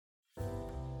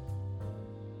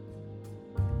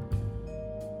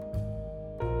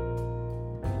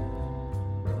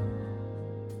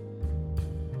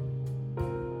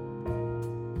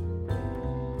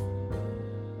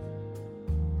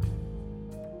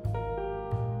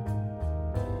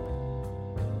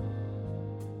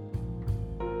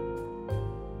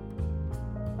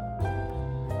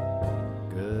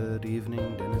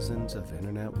evening, denizens of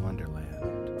Internet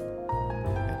Wonderland.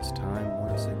 It's time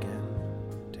once again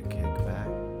to kick back,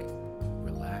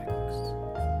 relax,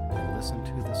 and listen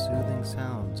to the soothing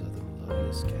sounds of the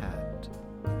melodious cat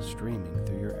streaming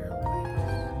through your airways.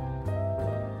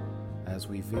 As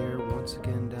we veer once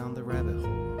again down the rabbit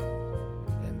hole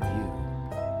and view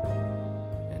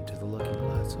into the looking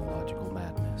glass of logical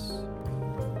madness.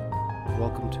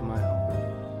 Welcome to my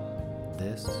home.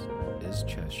 This is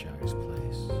Cheshire's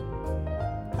Place.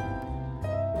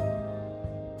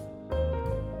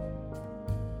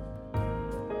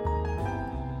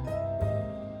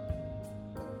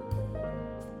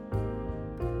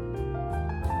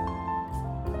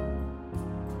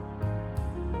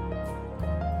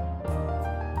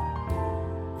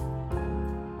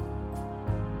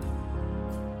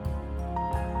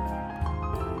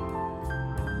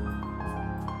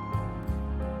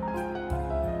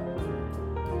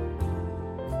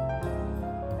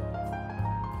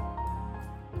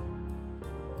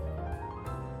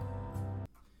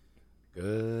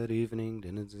 Good evening,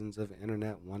 denizens of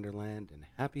Internet Wonderland, and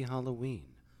happy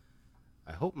Halloween.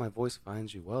 I hope my voice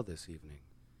finds you well this evening.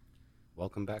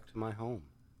 Welcome back to my home.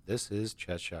 This is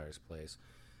Cheshire's Place.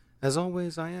 As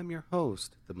always, I am your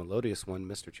host, the melodious one,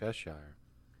 Mr. Cheshire.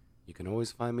 You can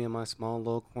always find me in my small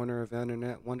little corner of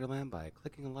Internet Wonderland by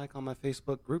clicking a like on my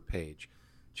Facebook group page,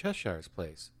 Cheshire's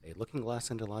Place, a looking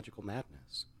glass into logical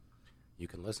madness. You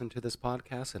can listen to this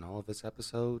podcast and all of its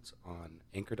episodes on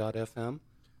Anchor.fm,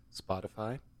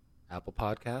 Spotify, Apple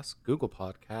Podcasts, Google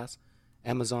Podcasts,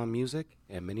 Amazon Music,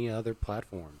 and many other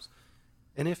platforms.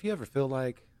 And if you ever feel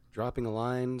like dropping a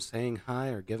line, saying hi,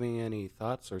 or giving any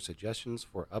thoughts or suggestions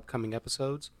for upcoming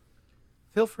episodes,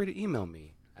 feel free to email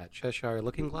me at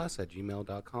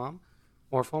CheshireLookingGlass@gmail.com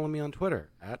or follow me on Twitter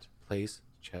at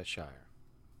PlaceCheshire.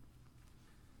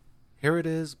 Here it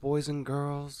is, boys and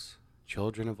girls,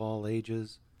 children of all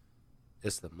ages.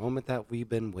 It's the moment that we've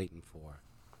been waiting for,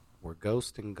 where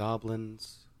ghosts and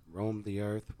goblins roam the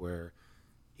earth, where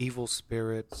evil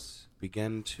spirits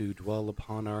begin to dwell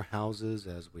upon our houses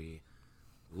as we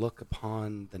look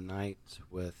upon the night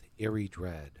with eerie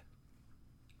dread.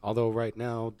 Although right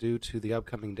now, due to the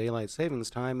upcoming daylight savings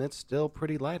time, it's still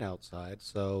pretty light outside,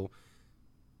 so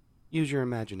use your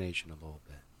imagination a little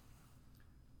bit.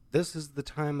 This is the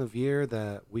time of year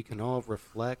that we can all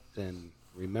reflect and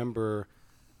remember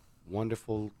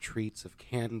wonderful treats of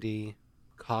candy,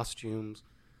 costumes,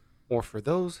 or for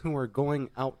those who are going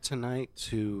out tonight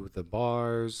to the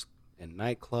bars and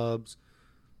nightclubs,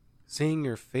 seeing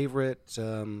your favorite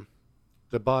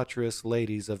debaucherous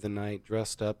ladies of the night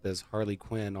dressed up as Harley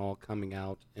Quinn all coming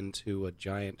out into a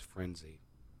giant frenzy.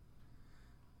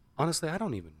 Honestly, I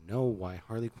don't even know why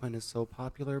Harley Quinn is so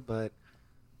popular, but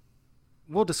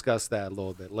we'll discuss that a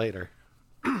little bit later.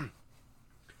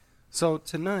 So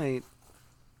tonight,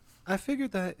 I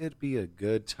figured that it'd be a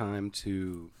good time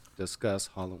to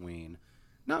discuss Halloween.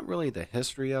 Not really the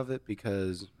history of it,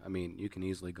 because, I mean, you can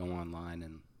easily go online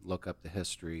and look up the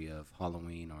history of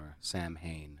Halloween, or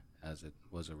Samhain, as it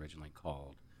was originally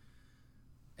called,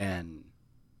 and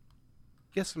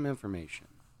get some information.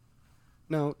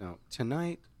 No,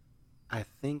 tonight, I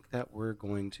think that we're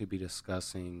going to be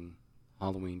discussing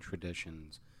Halloween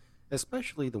traditions,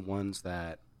 especially the ones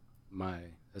that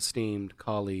my esteemed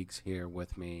colleagues here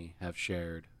with me have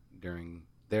shared during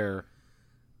their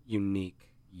unique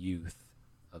youth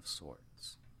of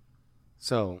sorts.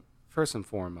 So, first and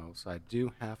foremost, I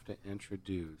do have to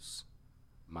introduce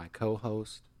my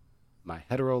co-host, my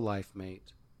hetero life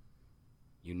mate.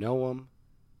 You know him,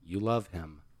 you love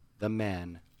him, the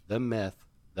man, the myth,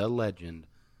 the legend,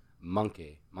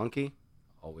 Monkey. Monkey,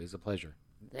 always a pleasure.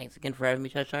 Thanks again for having me,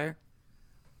 Cheshire.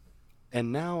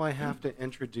 And now I have to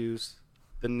introduce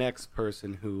the next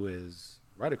person who is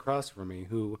right across from me,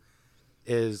 who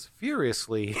is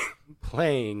furiously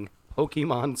playing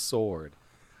Pokemon Sword.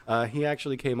 He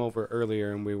actually came over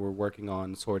earlier, and we were working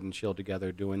on Sword and Shield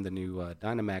together, doing the new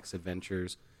Dynamax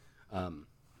adventures.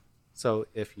 So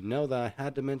if you know that I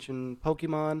had to mention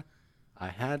Pokemon, I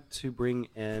had to bring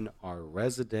in our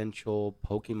residential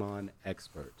Pokemon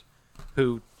expert,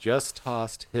 who just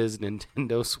tossed his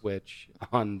Nintendo Switch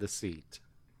on the seat.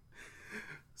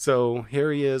 So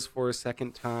here he is for a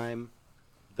second time,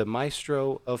 the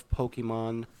maestro of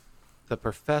Pokemon, the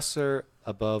professor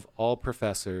above all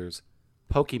professors.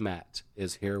 Pokemat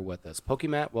is here with us.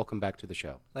 Pokemat, welcome back to the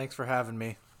show. Thanks for having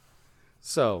me.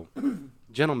 So,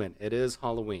 gentlemen, it is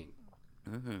Halloween.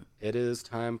 Mm-hmm. It is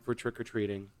time for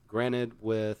trick-or-treating. Granted,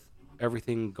 with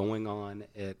everything going on,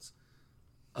 it's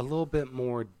a little bit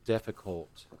more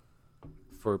difficult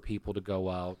for people to go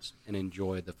out and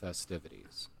enjoy the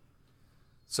festivities.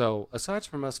 So, aside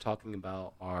from us talking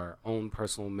about our own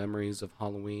personal memories of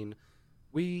Halloween,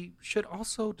 we should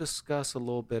also discuss a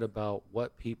little bit about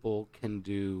what people can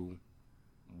do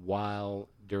while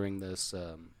during this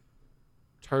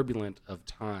turbulent of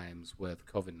times with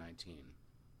COVID 19.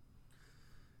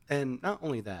 And not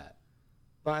only that,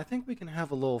 but I think we can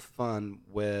have a little fun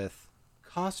with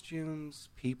costumes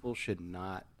people should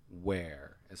not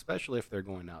wear, especially if they're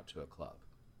going out to a club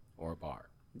or a bar.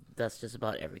 That's just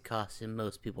about every costume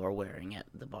most people are wearing at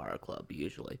the bar or club,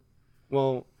 usually.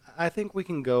 Well, I think we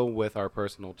can go with our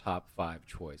personal top five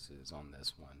choices on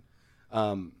this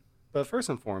one. But first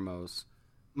and foremost,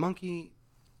 Monkey,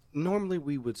 normally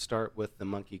we would start with the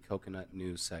Monkey Coconut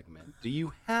News segment. Do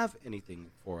you have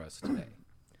anything for us today?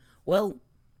 Well,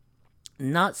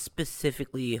 not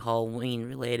specifically Halloween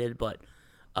related, but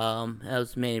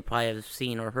as many probably have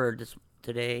seen or heard this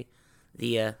today,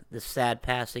 the sad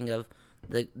passing of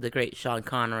the great Sean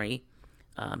Connery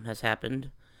has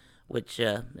happened, which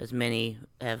as many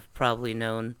have probably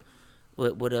known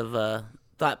would have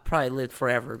thought probably lived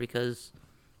forever because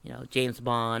James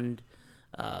Bond,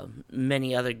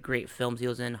 many other great films he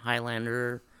was in,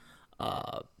 Highlander.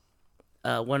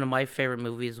 One of my favorite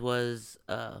movies was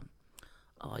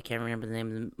I can't remember the name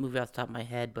of the movie off the top of my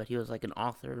head, but he was like an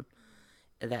author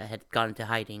that had gone into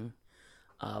hiding.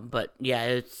 But yeah,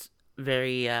 it's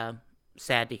very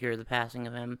sad to hear the passing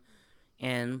of him,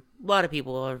 and a lot of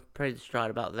people are pretty distraught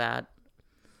about that.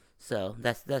 So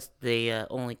that's the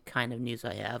only kind of news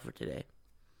I have for today.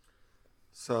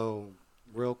 So,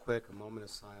 real quick, a moment of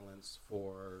silence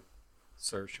for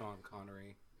Sir Sean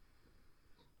Connery.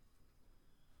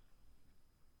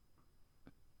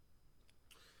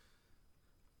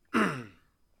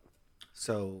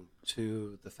 So,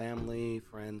 to the family,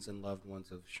 friends, and loved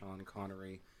ones of Sean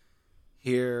Connery,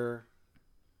 here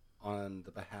on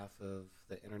the behalf of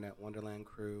the Internet Wonderland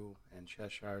crew and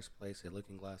Cheshire's Place, A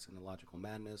Looking Glass in Illogical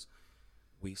Madness,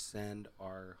 we send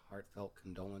our heartfelt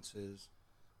condolences.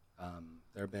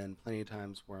 There have been plenty of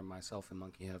times where myself and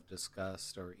Monkey have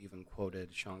discussed or even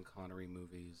quoted Sean Connery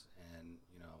movies, and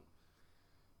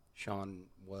Sean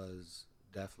was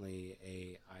definitely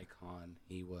a icon.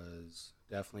 He was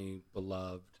definitely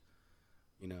beloved,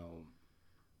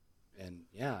 and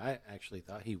yeah, I actually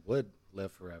thought he would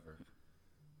live forever.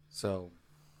 So,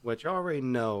 which you already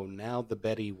know, now the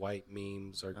Betty White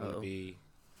memes are going to be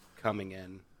coming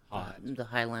in hot. The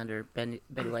Highlander, Betty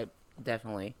White,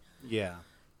 definitely. Yeah.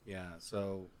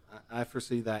 So I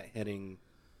foresee that hitting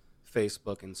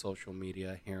Facebook and social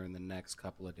media here in the next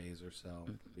couple of days or so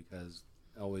because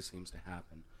it always seems to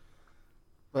happen.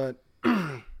 But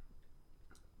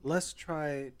let's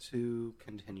try to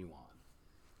continue on.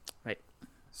 Right.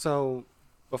 So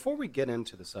before we get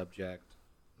into the subject,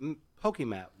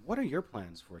 Pokemon, what are your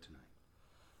plans for tonight?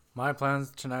 My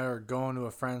plans tonight are going to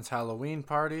a friend's Halloween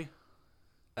party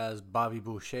as Bobby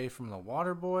Boucher from The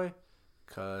Waterboy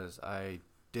because I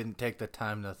didn't take the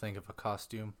time to think of a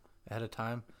costume ahead of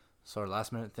time. So,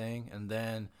 last minute thing. And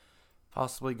then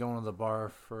possibly going to the bar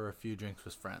for a few drinks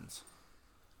with friends.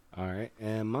 All right.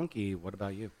 And Monkey, what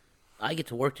about you? I get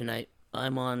to work tonight.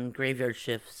 I'm on graveyard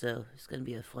shift, so it's going to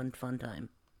be a fun time.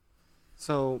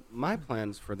 So my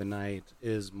plans for the night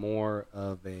is more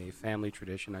of a family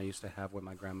tradition I used to have with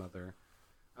my grandmother.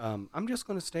 I'm just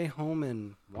going to stay home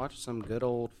and watch some good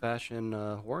old-fashioned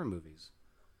horror movies.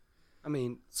 I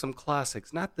mean, some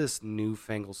classics, not this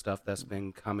newfangled stuff that's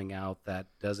been coming out that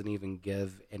doesn't even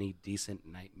give any decent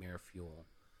nightmare fuel.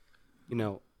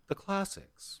 The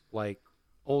classics, like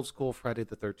old school Friday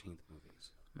the 13th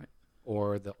movies. Right.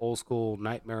 Or the old school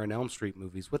Nightmare on Elm Street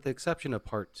movies, with the exception of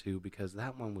part 2, because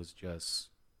that one was just...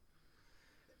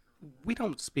 We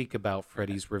don't speak about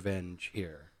Freddy's Revenge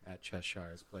here at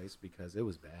Cheshire's Place because it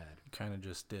was bad. Kind of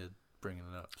just did bringing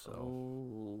it up,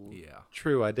 so yeah.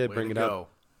 True, I did Way bring to it go. up.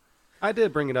 I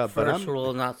did bring it up, but First rule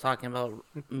of not talking about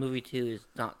movie 2 is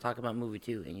not talk about movie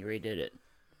 2, and you already did it.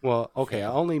 Well, okay,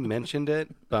 I only mentioned it,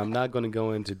 but I'm not going to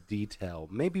go into detail.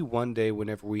 Maybe one day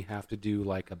whenever we have to do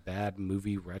like a bad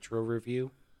movie retro review.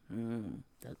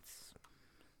 That's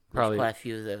Probably quite a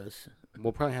few of those.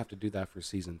 We'll probably have to do that for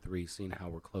season 3, seeing how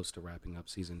we're close to wrapping up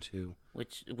season 2.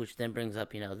 Which then brings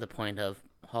up, the point of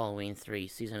Halloween 3,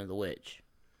 Season of the Witch.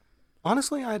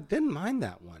 Honestly, I didn't mind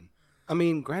that one. I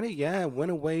mean, granted, yeah, it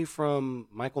went away from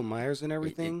Michael Myers and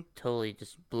everything. It totally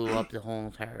just blew up the whole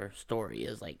entire story. It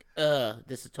was like,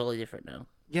 this is totally different now.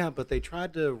 Yeah, but they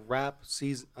tried to wrap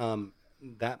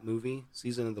that movie,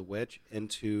 Season of the Witch,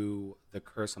 into the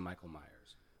Curse of Michael Myers.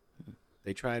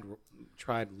 They tried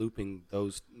looping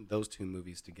those two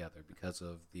movies together because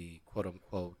of the quote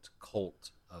unquote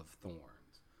cult of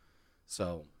Thorns.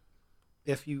 So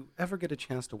if you ever get a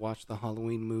chance to watch the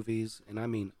Halloween movies, and I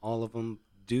mean all of them,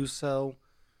 do so.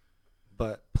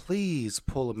 But please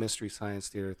pull a Mystery Science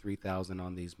Theater 3000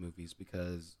 on these movies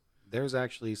because there's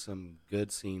actually some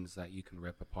good scenes that you can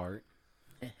rip apart.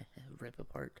 Rip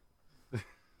apart.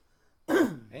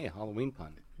 Hey, Halloween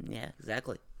pun. Yeah,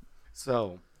 exactly.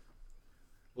 So,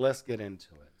 let's get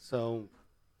into it. So,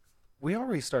 we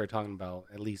already started talking about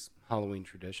at least Halloween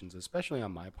traditions, especially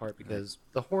on my part, because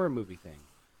the horror movie thing,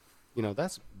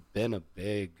 that's been a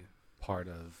big part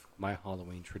of my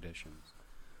Halloween traditions.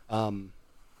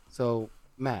 So,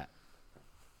 Matt,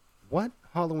 what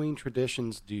Halloween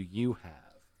traditions do you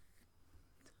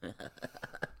have?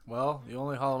 Well, the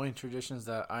only Halloween traditions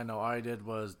that I know I did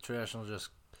was traditional just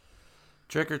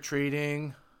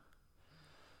trick-or-treating,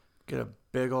 get a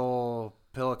big old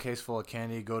pillowcase full of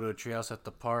candy, go to a treehouse at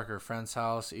the park or friend's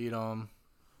house, eat them,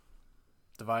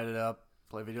 divide it up,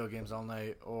 play video games all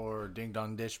night, or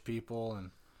ding-dong dish people,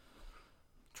 and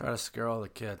try to scare all the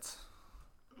kids.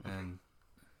 And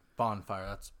bonfire,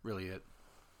 that's really it.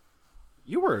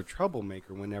 You were a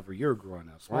troublemaker whenever you were growing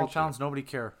up, Small weren't you? towns, nobody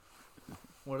care.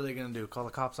 What are they going to do, call the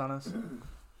cops on us?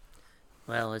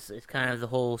 Well, it's kind of the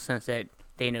whole sense that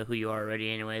they know who you are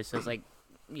already anyway, so it's like,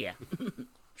 yeah.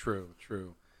 True.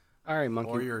 All right,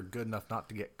 Monkey. Or you're good enough not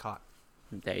to get caught.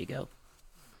 There you go.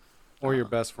 Or you're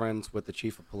best friends with the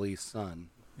chief of police son.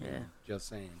 Yeah. Just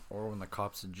saying. Or when the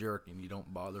cop's a jerk and you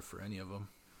don't bother for any of them.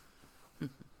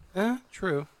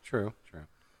 True.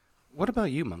 What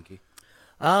about you, Monkey?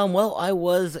 Well, I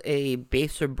was a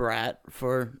baser brat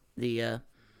for the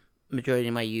majority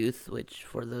of my youth, which,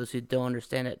 for those who don't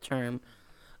understand that term,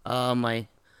 my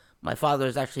father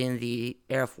is actually in the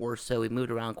Air Force, so we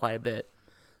moved around quite a bit.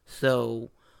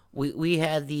 So we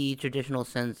had the traditional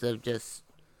sense of just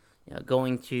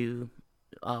going to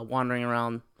wandering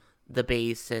around the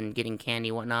base and getting candy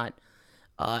and whatnot.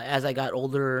 As I got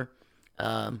older,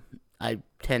 I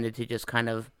tended to just kind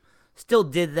of still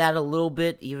did that a little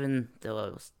bit, even though I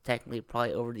was technically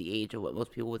probably over the age of what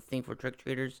most people would think for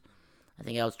trick-or-treaters. I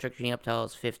think I was trick-or-treating up till I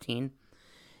was 15.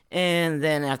 And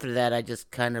then after that, I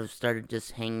just kind of started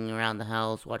just hanging around the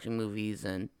house, watching movies,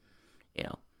 and,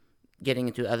 getting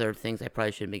into other things I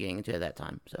probably shouldn't be getting into at that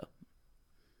time.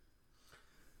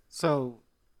 So,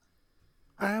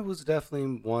 I was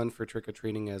definitely one for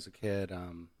trick-or-treating as a kid.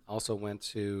 Also went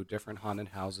to different haunted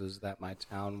houses that my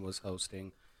town was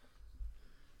hosting.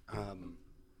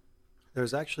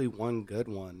 There's actually one good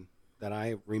one that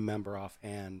I remember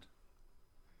offhand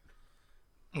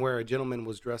where a gentleman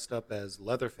was dressed up as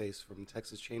Leatherface from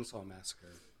Texas Chainsaw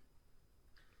Massacre.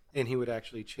 And he would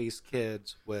actually chase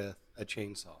kids with a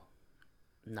chainsaw.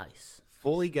 Nice.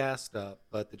 Fully gassed up,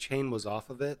 but the chain was off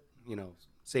of it.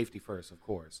 Safety first, of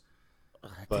course.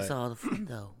 That's all the fun,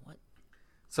 though. What?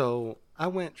 So I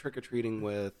went trick-or-treating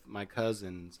with my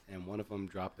cousins, and one of them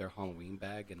dropped their Halloween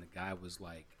bag, and the guy was,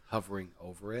 hovering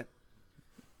over it.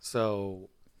 So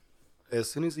as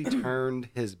soon as he turned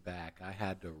his back, I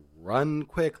had to run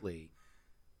quickly,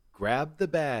 grab the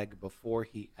bag before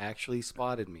he actually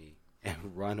spotted me,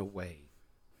 and run away.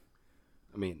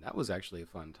 I mean, that was actually a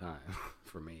fun time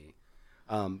for me.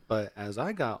 But as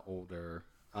I got older,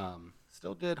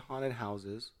 still did haunted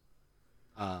houses.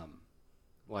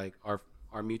 Like our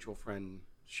mutual friend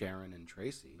Sharon and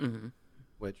Tracy,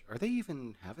 which are they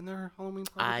even having their Halloween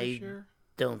party this year?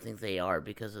 Don't think they are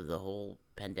because of the whole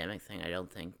pandemic thing. I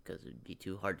don't think, because it'd be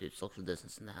too hard to social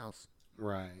distance in the house.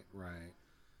 Right.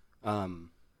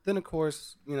 Then of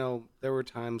course, there were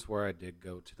times where I did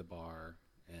go to the bar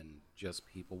and just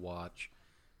people watch,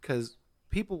 because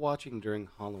people watching during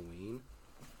Halloween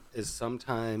is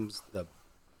sometimes the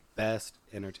best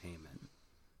entertainment,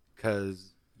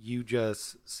 because you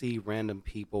just see random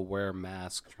people wear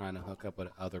masks trying to hook up with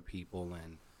other people,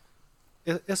 and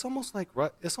it's almost like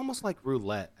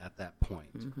roulette at that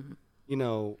point.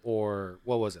 Or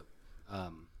what was it,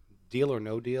 Deal or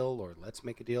No Deal, or Let's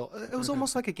Make a Deal. It was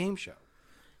almost like a game show.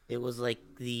 It was like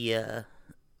it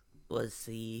was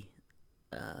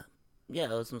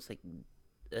almost like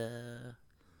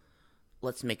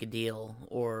Let's Make a Deal,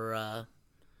 or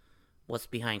What's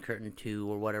Behind Curtain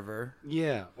 2, or whatever.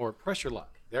 Yeah, or Press Your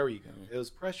Luck. There you go. It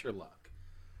was Press Your Luck.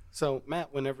 So,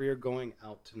 Matt, whenever you're going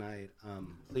out tonight,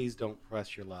 please don't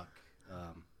press your luck.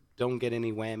 Don't get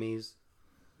any whammies.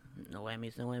 No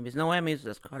whammies.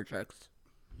 That's card tricks.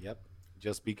 Yep.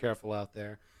 Just be careful out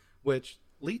there. Which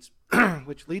leads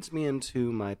me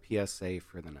into my PSA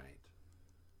for the night.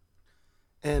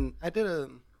 And I did a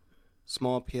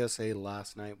small PSA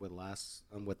last night with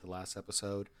the last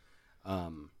episode.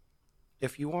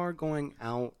 If you are going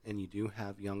out and you do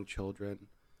have young children,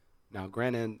 now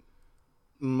granted,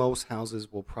 most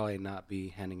houses will probably not be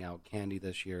handing out candy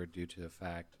this year due to the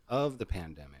fact of the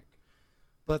pandemic.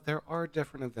 But there are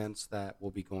different events that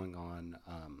will be going on.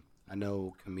 I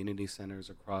know community centers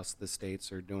across the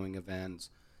states are doing events.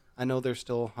 I know there's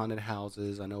still haunted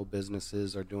houses. I know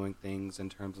businesses are doing things in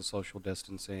terms of social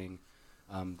distancing.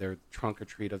 There are trunk or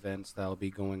treat events that will be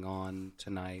going on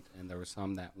tonight, and there were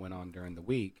some that went on during the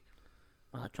week.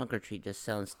 Trunk or treat just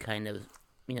sounds kind of,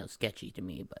 sketchy to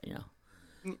me, but,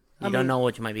 I you don't know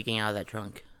what you might be getting out of that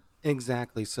trunk.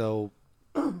 Exactly. So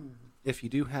if you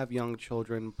do have young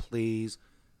children, please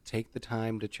take the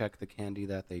time to check the candy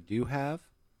that they do have,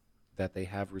 that they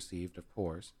have received, of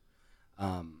course.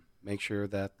 Make sure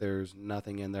that there's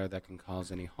nothing in there that can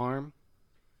cause any harm.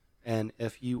 And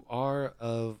if you are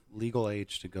of legal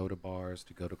age to go to bars,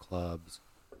 to go to clubs,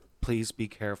 please be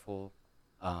careful.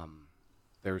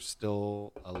 There's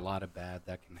still a lot of bad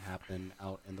that can happen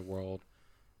out in the world.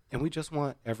 And we just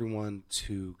want everyone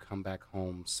to come back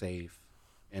home safe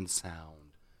and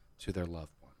sound to their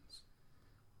loved ones.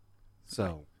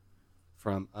 So,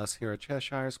 from us here at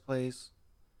Cheshire's Place,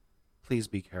 please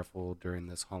be careful during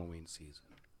this Halloween season.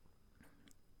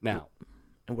 Now,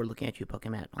 And we're looking at you,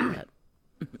 Pokemon, on that.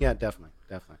 yeah, definitely.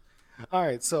 All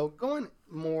right, so going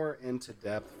more into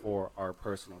depth for our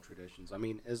personal traditions, I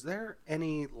mean, is there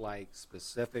any,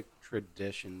 specific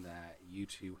tradition that you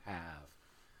two have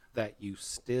that you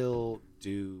still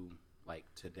do,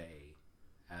 today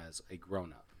as a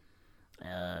grown-up?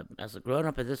 As a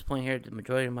grown-up at this point here, the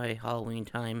majority of my Halloween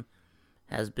time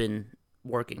has been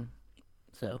working.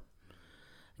 So,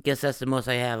 I guess that's the most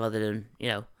I have other than,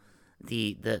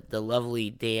 the lovely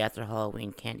day after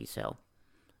Halloween candy sale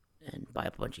and buy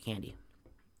up a bunch of candy.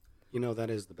 That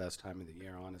is the best time of the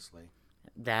year, honestly.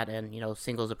 That and,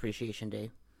 Singles Appreciation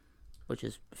Day, which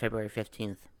is February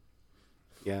 15th.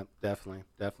 Yeah, definitely.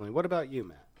 What about you,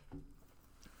 Matt?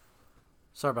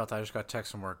 Sorry about that. I just got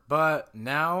text from work. But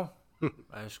now,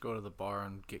 I just go to the bar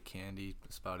and get candy.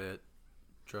 That's about it.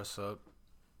 Dress up.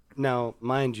 Now,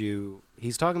 mind you,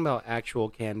 he's talking about actual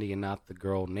Candy and not the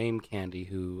girl named Candy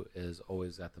who is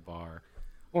always at the bar.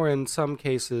 Or in some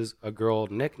cases, a girl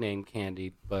nicknamed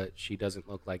Candy, but she doesn't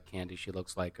look like Candy. She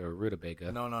looks like a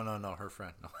rutabaga. No. Her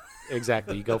friend. No.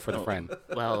 Exactly. You go for the friend.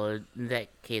 Well, in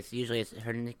that case, usually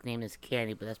her nickname is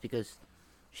Candy, but that's because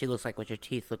she looks like what your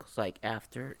teeth looks like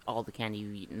after all the candy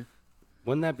you've eaten.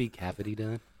 Wouldn't that be cavity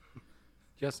done?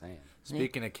 Just saying.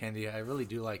 Speaking of candy, I really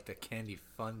do like the candy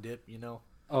fun dip,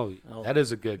 Oh, that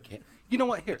is a good candy. You know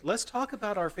what? Here, let's talk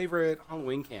about our favorite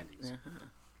Halloween candies.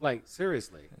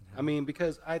 Seriously. I mean,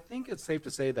 because I think it's safe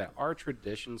to say that our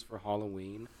traditions for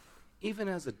Halloween, even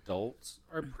as adults,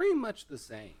 are pretty much the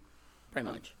same. Pretty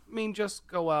much. I mean, just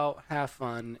go out, have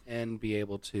fun, and be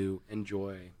able to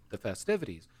enjoy the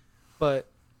festivities.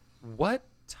 But what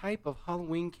type of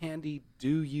Halloween candy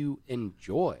do you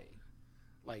enjoy?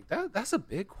 That's a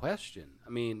big question. I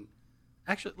mean,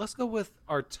 actually, let's go with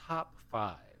our top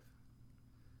 5.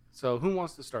 So who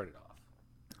wants to start it off?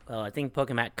 Well, I think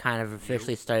Pokemon kind of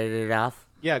officially started it off.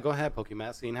 Yeah, go ahead,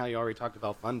 Pokemon. Seeing how you already talked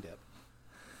about Fun Dip.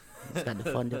 It's got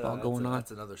the fun dip all going on.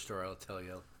 That's another story I'll tell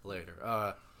you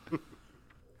later.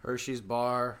 Hershey's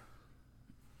Bar,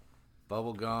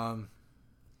 Bubble Gum,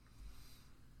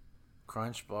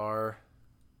 Crunch Bar,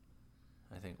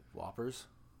 I think Whoppers.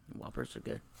 Whoppers are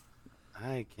good.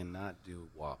 I cannot do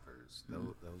Whoppers.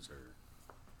 Those are...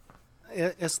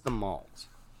 It's the malt,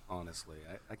 honestly.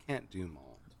 I can't do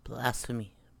malt.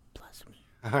 Blasphemy.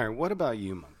 All right, what about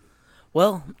you, Monkey?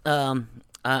 Well,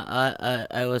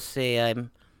 I would say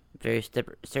I'm very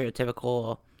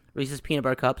stereotypical. Reese's Peanut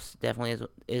Butter Cups definitely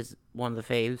is one of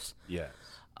the faves. Yes.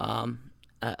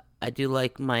 I do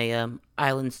like my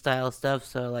island style stuff,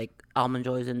 so I like Almond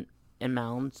Joys and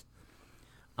Mounds.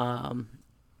 I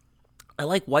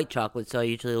like white chocolate, so I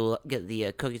usually will get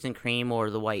the cookies and cream or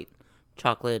the white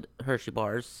chocolate Hershey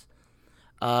bars.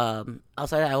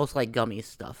 Outside, I also like gummies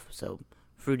stuff, so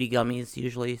fruity gummies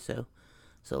usually. So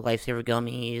Lifesaver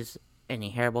gummies,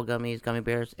 any Haribo gummies, gummy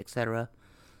bears, etc.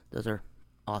 Those are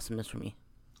awesomeness for me.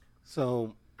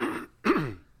 So,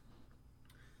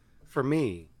 for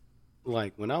me,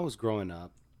 when I was growing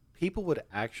up, people would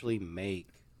actually make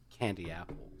candy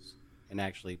apples and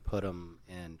actually put them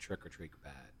in trick-or-treat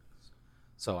bags.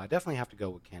 So I definitely have to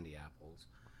go with candy apples.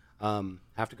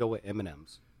 Have to go with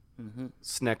M&M's,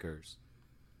 Snickers.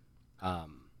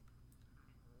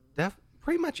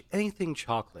 Pretty much anything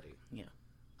chocolately. Yeah.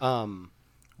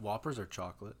 Whoppers are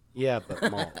chocolate. Yeah,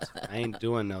 but malt. I ain't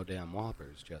doing no damn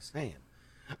Whoppers. Just saying.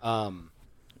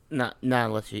 Not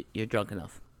unless you're drunk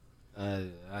enough. I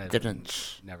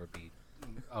Didn't. never be.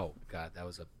 Oh God, that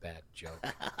was a bad joke.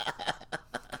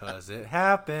 'Cause it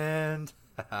happened.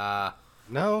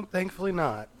 No, thankfully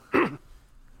not. At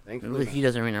Thankfully least he not.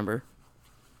 doesn't remember.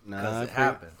 Nah, Because it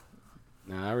happened.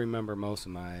 Nah, I remember most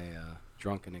of my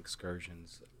drunken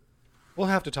excursions. We'll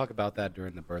have to talk about that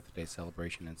during the birthday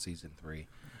celebration in season 3.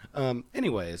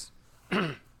 Anyways,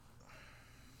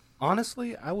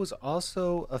 honestly, I was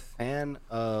also a fan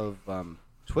of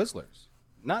Twizzlers.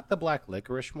 Not the black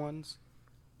licorice ones,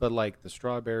 but like the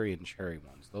strawberry and cherry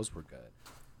ones. Those were good.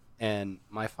 And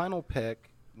my final pick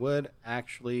would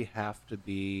actually have to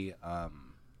be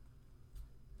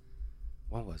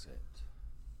what was it?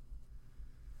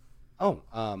 Oh,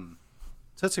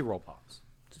 Tootsie Roll Pops.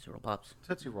 Tootsie Roll Pops.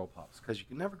 Tootsie Roll Pops, because you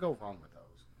can never go wrong with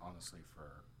those, honestly,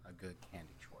 for a good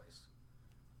candy choice.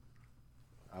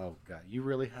 Oh, God. You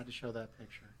really had to show that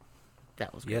picture?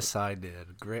 That was good. Yes, I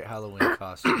did. Great Halloween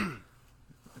costume.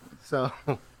 So,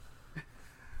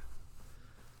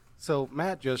 so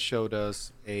Matt just showed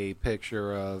us a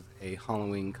picture of a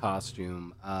Halloween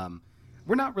costume.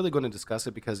 We're not really going to discuss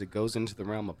it because it goes into the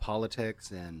realm of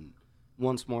politics. And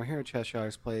once more, here at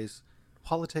Cheshire's Place,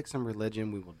 politics and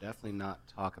religion we will definitely not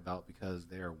talk about because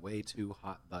they are way too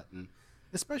hot button,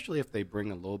 especially if they bring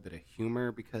a little bit of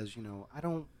humor, because, you know, I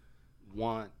don't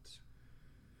want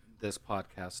this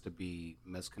podcast to be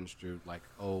misconstrued like,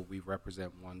 oh, we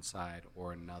represent one side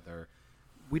or another.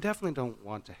 We definitely don't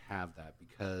want to have that,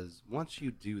 because once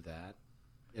you do that,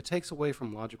 it takes away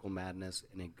from logical madness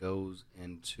and it goes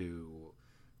into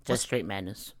Just straight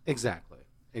madness. exactly.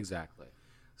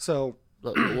 So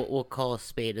Look, we'll call a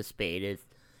spade a spade.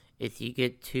 If you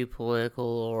get too political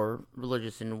or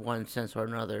religious in one sense or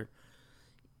another,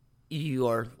 you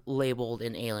are labeled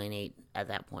and alienate at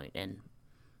that point, and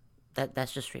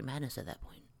that's just straight madness at that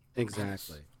point. exactly,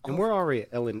 Madness. and we're already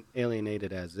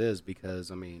alienated as is,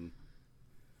 because I mean,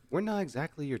 we're not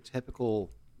exactly your typical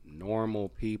normal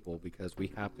people, because we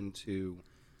happen to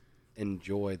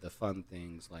enjoy the fun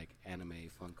things like anime,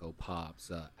 Funko Pops,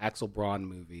 Axel Braun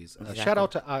movies. Exactly. Shout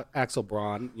out to Axel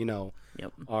Braun, you know,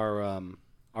 Yep.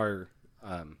 our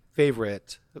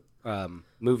favorite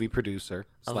movie producer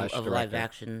Of slash live director.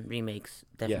 action remakes,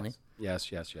 definitely. Yes.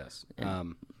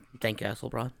 And thank you,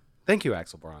 Hasselblad. Thank you,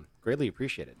 Axel Braun. Greatly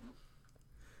appreciated.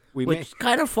 We may, Which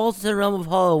kind of falls into the realm of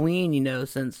Halloween, you know,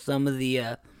 since some of the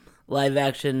live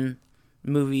action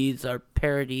movies are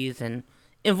parodies and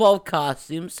involve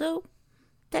costumes, so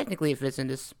technically it fits in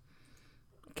this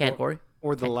category.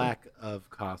 or the lack of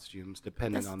costumes,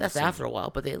 depending on That's the after a scene. while,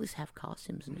 but they at least have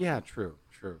costumes. Yeah, true.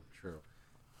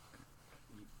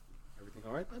 Everything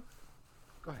all right, bud?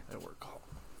 Go ahead. That work call.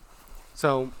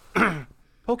 So,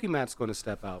 Pokemat's going to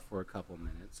step out for a couple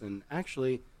minutes, and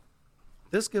actually,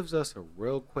 this gives us a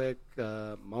real quick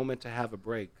moment to have a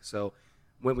break. So,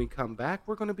 when we come back,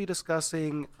 we're going to be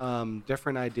discussing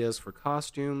different ideas for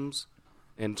costumes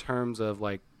in terms of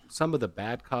like some of the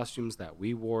bad costumes that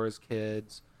we wore as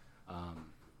kids,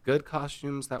 good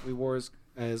costumes that we wore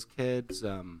as kids,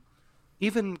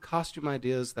 even costume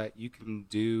ideas that you can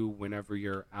do whenever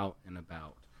you're out and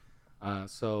about.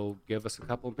 So give us a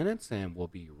couple minutes and we'll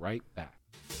be right back.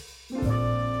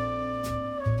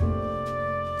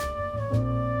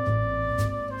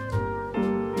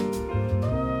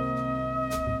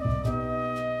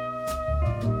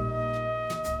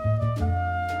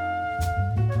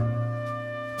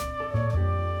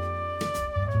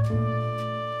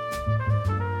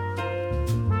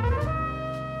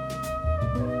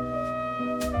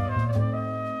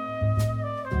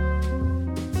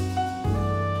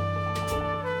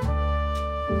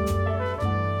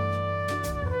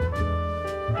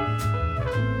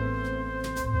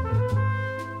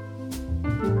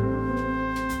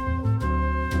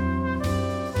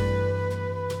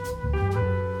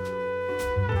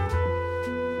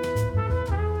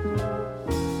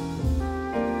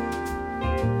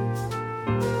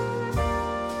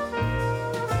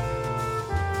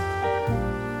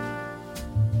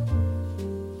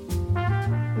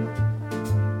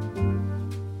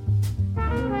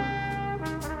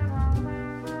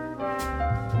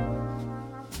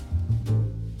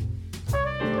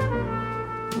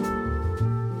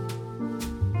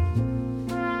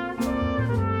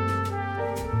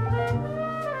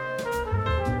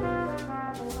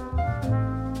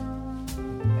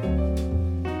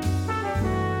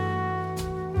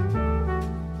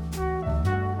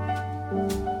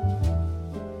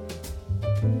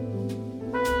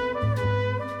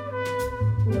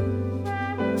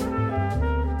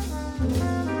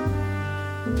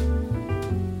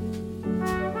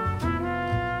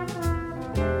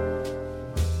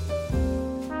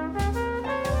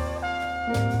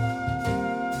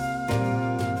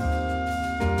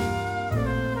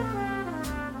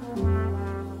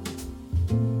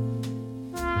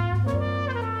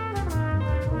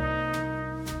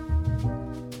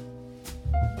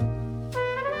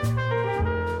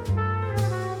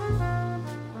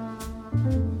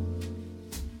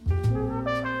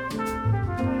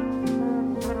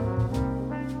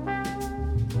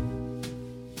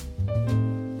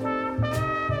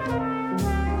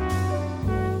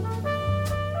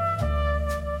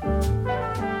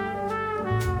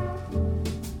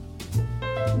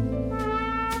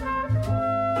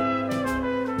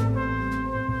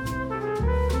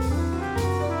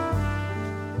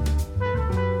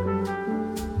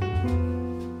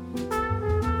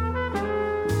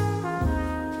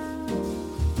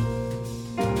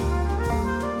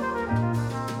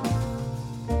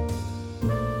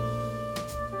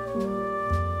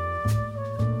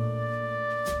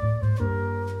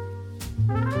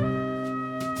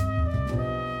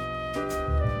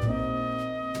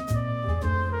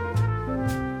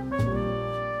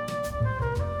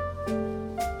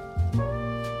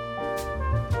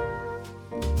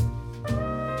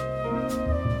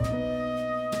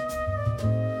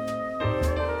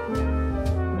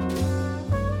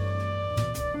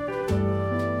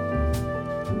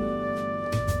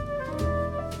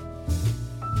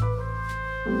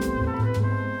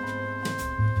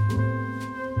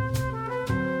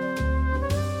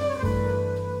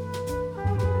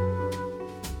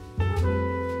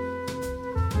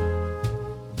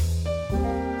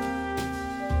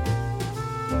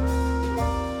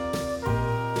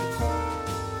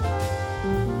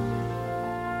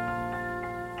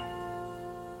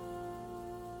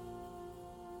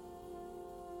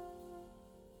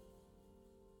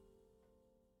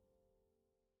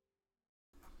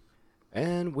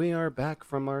 And we are back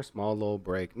from our small little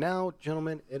break. Now,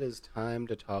 gentlemen, it is time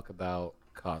to talk about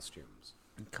costumes.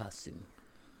 Costume.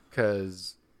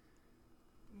 Because,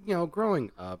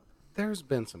 growing up, there's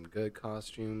been some good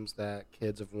costumes that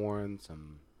kids have worn,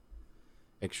 some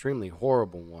extremely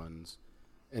horrible ones,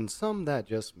 and some that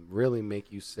just really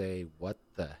make you say, what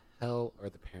the hell are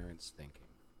the parents thinking?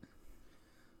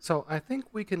 So I think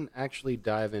we can actually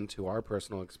dive into our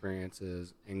personal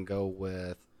experiences and go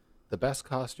with the best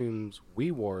costumes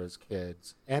we wore as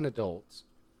kids and adults,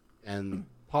 and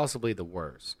possibly the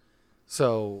worst.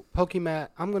 So, Pokemon,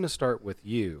 I'm going to start with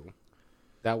you.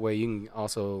 That way you can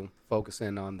also focus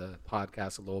in on the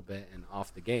podcast a little bit and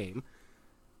off the game.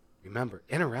 Remember,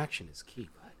 interaction is key,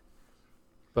 bud.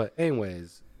 But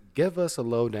anyways, give us a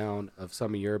lowdown of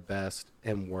some of your best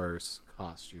and worst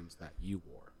costumes that you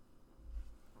wore.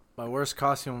 My worst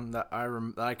costume that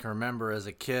I can remember as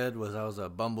a kid was I was a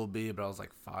bumblebee, but I was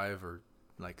like 5 or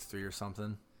like 3 or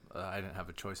something. I didn't have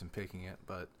a choice in picking it,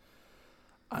 but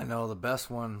I know the best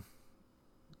one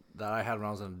that I had when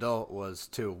I was an adult was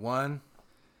 2. One,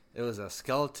 it was a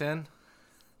skeleton,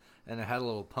 and it had a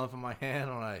little pump in my hand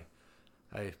when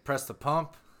I pressed the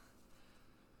pump.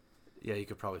 Yeah, you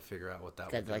could probably figure out what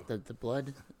that Got was. like the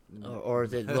blood, or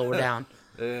is it lower down?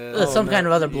 Oh, Kind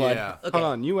of other blood. Yeah. Okay. Hold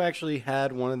on, you actually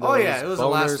had one of those Oh yeah, it was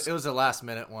boners? a last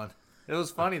minute one. It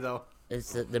was funny though.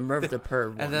 It's the Merv the Purr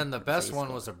one. And then the best Face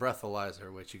one was a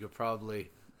breathalyzer, which you could probably.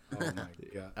 Oh my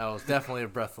god. That was definitely a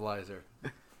breathalyzer.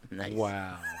 Nice.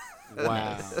 Wow.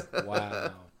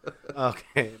 Wow.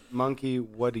 Okay, Monkey,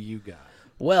 what do you got?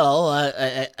 Well,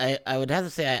 I would have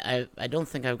to say I don't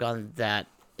think I've gone that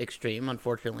extreme,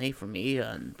 unfortunately for me,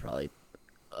 and probably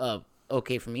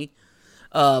okay for me.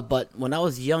 But when I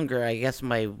was younger, I guess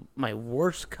my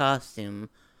worst costume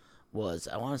was,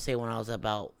 I want to say when I was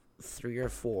about 3 or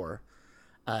 4,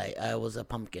 I was a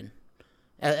pumpkin.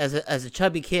 As a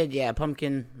chubby kid, yeah,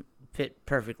 pumpkin fit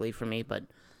perfectly for me, but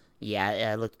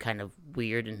yeah, I looked kind of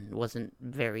weird and wasn't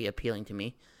very appealing to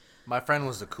me. My friend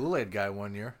was the Kool-Aid guy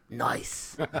one year.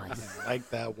 Nice. I like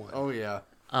that one. Oh yeah.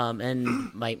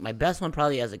 And my best one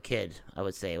probably as a kid, I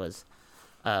would say, was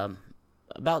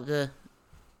about the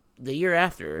year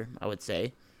after, I would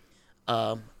say,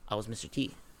 I was Mr.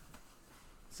 T.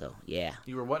 So, yeah.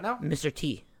 You were what now? Mr.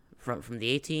 T from the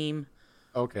A-Team.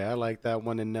 Okay, I like that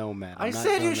one, and no, man. I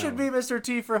said you should be Mr.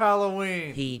 T for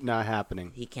Halloween. Not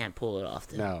happening. He can't pull it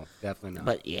off. No, definitely not.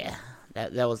 But, yeah,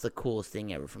 that was the coolest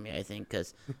thing ever for me, I think,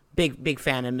 because big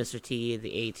fan of Mr. T,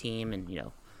 the A-Team,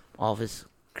 and, all of his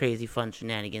crazy fun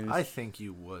shenanigans. I think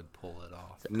you would pull it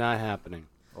off. Not happening.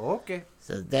 Okay.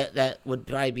 So that would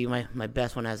probably be my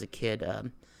best one as a kid.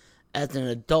 As an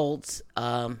adult,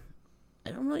 I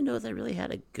don't really know if I really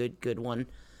had a good one.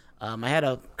 I had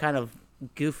a kind of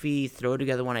goofy throw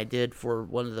together one I did for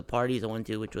one of the parties I went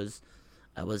to, which was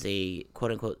I was a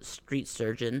quote unquote street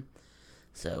surgeon.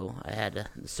 So I had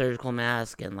the surgical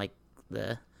mask and like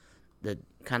the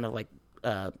kind of like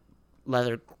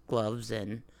leather gloves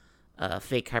and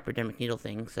fake hypodermic needle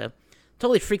thing. So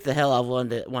totally freaked the hell out of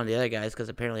one of the other guys, because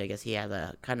apparently I guess he had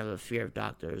a kind of a fear of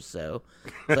doctors. So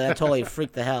that totally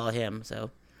freaked the hell out of him. So,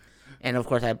 and of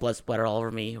course I had blood splatter all over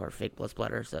me, or fake blood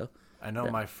splatter. So I know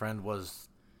my friend was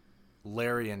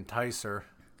Larry Enticer.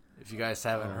 If you guys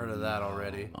haven't heard of that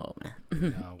already. oh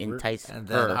man, entice And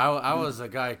then her. I was a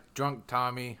guy, drunk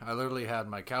Tommy. I literally had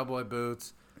my cowboy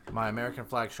boots, my American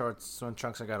flag shorts, swim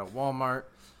trunks I got at Walmart,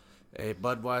 a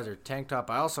Budweiser tank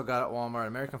top I also got at Walmart,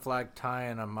 American flag tie,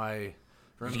 and my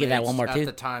Did you get that at Walmart at too?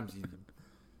 the time,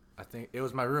 I think it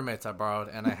was my roommates I borrowed,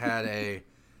 and I had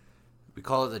we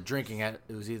call it the drinking hat.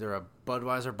 It was either a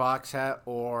Budweiser box hat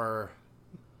or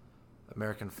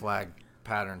American flag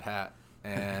patterned hat,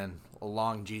 and a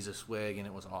long Jesus wig, and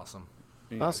it was awesome.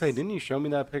 I'll say, didn't you show me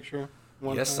that picture?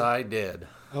 Yes, time? I did.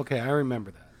 Okay, I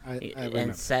remember that. I remember.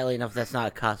 And sadly enough, that's not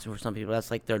a costume for some people. That's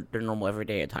like their normal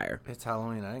everyday attire. It's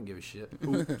Halloween. I didn't give a shit.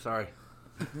 Ooh, sorry.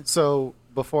 So,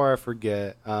 before I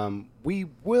forget, we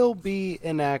will be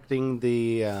enacting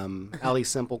the Ali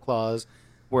Simple clause,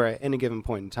 where at any given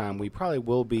point in time, we probably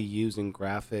will be using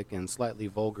graphic and slightly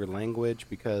vulgar language,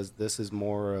 because this is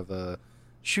more of a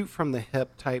shoot from the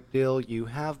hip type deal. You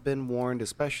have been warned,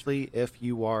 especially if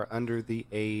you are under the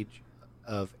age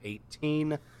of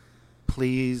 18.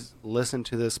 Please listen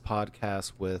to this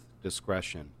podcast with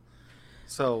discretion.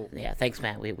 So Yeah, thanks,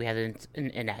 Matt. We had to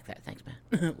enact that. Thanks,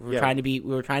 Matt. we were Yeah. trying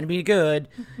to be good,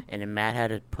 and then Matt had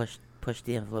to push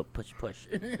the envelope, push.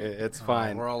 it's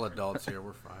fine. We're all adults here.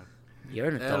 We're fine. You're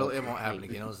an adult. It won't happen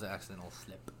again. It was an accidental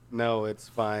slip. No, it's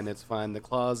fine. It's fine. The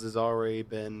clause has already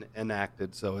been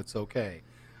enacted, so it's okay.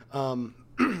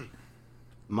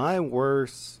 My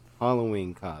worst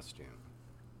Halloween costume.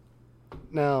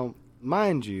 Now,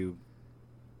 mind you,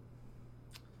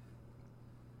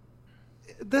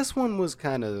 this one was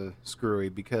kind of screwy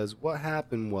because what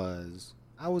happened was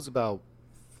I was about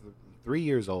 3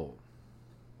 years old.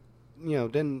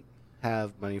 Didn't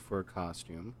have money for a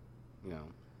costume, you know.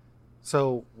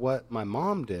 So what my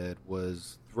mom did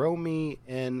was throw me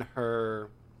in her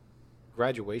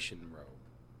graduation robe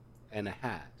and a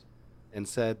hat and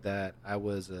said that I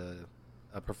was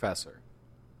a professor.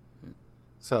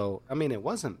 So, I mean, it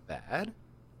wasn't bad.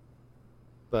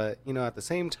 But, at the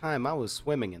same time, I was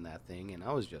swimming in that thing, and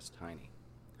I was just tiny.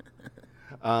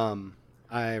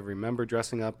 I remember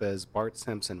dressing up as Bart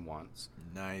Simpson once.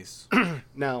 Nice.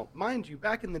 Now, mind you,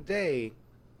 back in the day,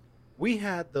 we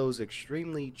had those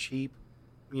extremely cheap,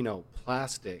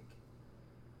 plastic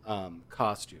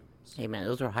costumes. Hey, man,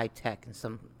 those are high tech in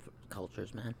some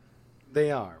cultures, man. They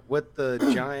are. With the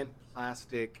giant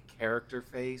plastic character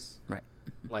face. Right.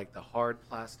 Like the hard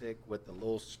plastic with the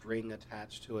little string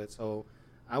attached to it. So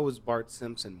I was Bart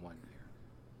Simpson one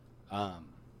year.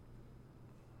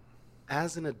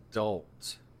 As an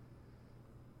adult,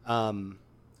 I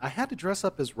had to dress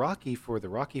up as Rocky for the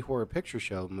Rocky Horror Picture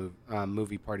Show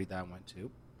movie party that I went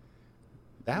to.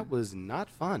 That was not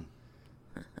fun.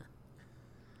 Could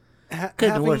have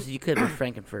been worse. You could have been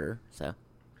Frankenfurter, so.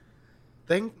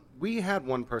 We had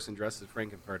one person dressed as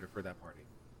Frankenfurter for that party.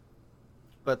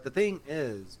 But the thing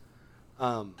is,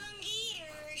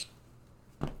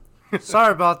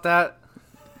 Sorry about that.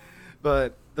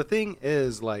 But the thing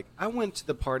is, like, I went to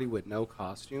the party with no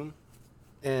costume,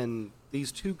 and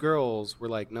these two girls were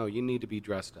like, no, you need to be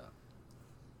dressed up.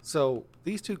 So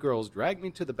these two girls dragged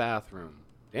me to the bathroom,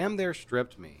 damn near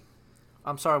stripped me.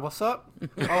 I'm sorry, what's up?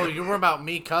 Oh, you were about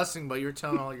me cussing, but you're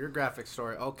telling all your graphic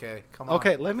story. Okay, come on.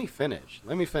 Okay, let me finish.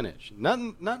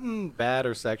 Nothing bad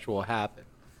or sexual happened.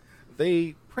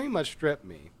 They pretty much stripped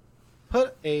me,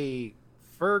 put a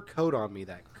fur coat on me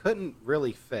that couldn't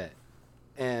really fit,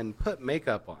 and put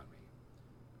makeup on me.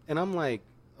 And I'm like,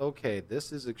 okay,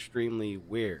 this is extremely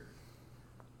weird.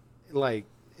 Like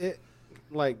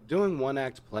doing one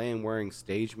act play and wearing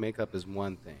stage makeup is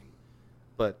one thing.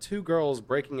 But two girls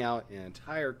breaking out an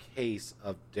entire case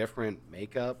of different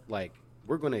makeup, like,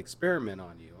 we're going to experiment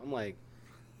on you. I'm like,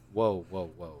 whoa.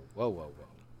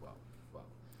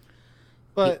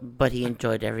 But he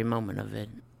enjoyed every moment of it.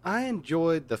 I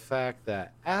enjoyed the fact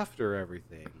that after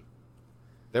everything,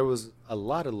 there was a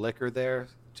lot of liquor there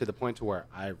to the point to where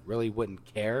I really wouldn't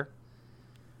care.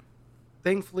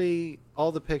 Thankfully,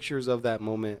 all the pictures of that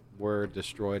moment were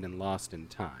destroyed and lost in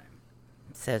time.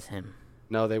 Says him.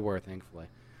 No, they were, thankfully.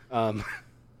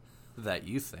 That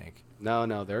you think.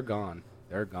 No, they're gone.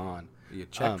 They're gone. You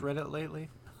checked Reddit lately?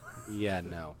 Yeah,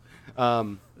 no.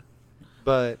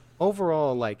 But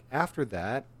overall, like, after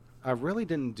that, I really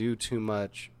didn't do too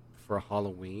much for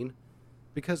Halloween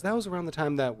because that was around the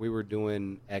time that we were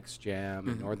doing X Jam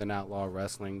and Northern Outlaw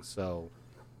Wrestling, so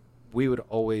we would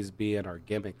always be in our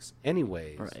gimmicks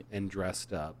anyways and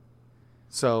dressed up.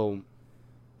 So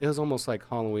it was almost like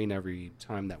Halloween every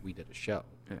time that we did a show,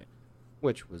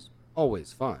 which was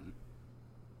always fun.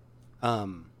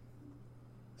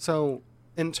 So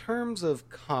in terms of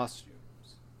costumes,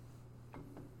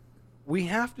 we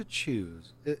have to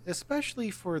choose,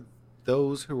 especially for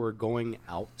those who are going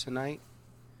out tonight,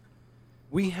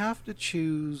 we have to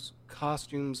choose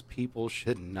costumes people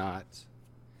should not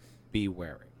be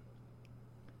wearing.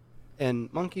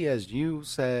 And Monkey, as you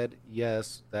said,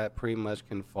 yes, that pretty much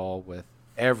can fall with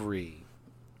every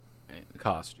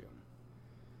costume.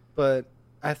 But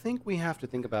I think we have to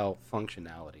think about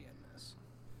functionality in this.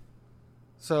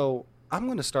 So I'm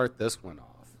going to start this one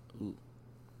off. Ooh.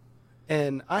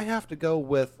 And I have to go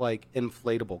with, like,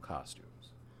 inflatable costumes,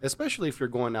 especially if you're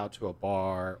going out to a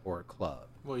bar or a club.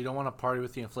 Well, you don't want to party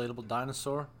with the inflatable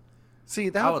dinosaur? See,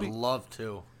 that I would love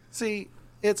to. See,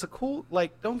 it's a cool,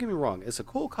 like, don't get me wrong, it's a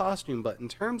cool costume, but in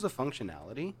terms of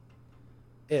functionality,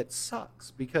 it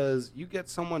sucks because you get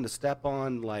someone to step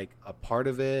on, like, a part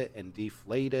of it and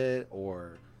deflate it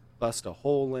or bust a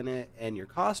hole in it, and your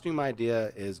costume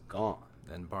idea is gone.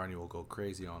 Then Barney will go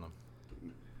crazy on him.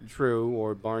 True,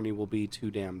 or Barney will be too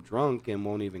damn drunk and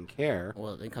won't even care.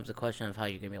 Well, then comes the question of how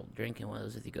you're going to be able to drink in one of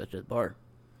those if you go to the bar.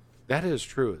 That is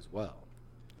true as well.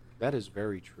 That is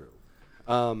very true.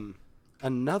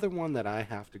 Another one that I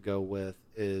have to go with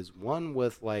is one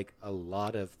with, like, a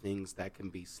lot of things that can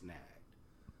be snagged.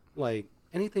 Like,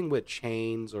 anything with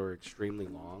chains or extremely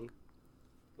long.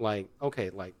 Like,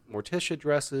 okay, like, Morticia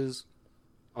dresses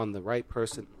on the right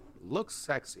person looks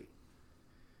sexy.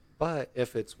 But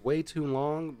if it's way too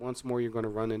long, once more you're going to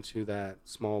run into that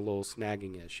small little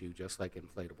snagging issue, just like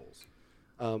inflatables.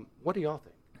 What do y'all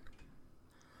think?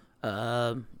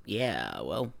 Yeah,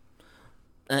 well,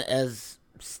 as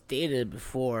stated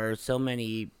before, so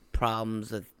many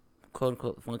problems with quote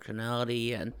unquote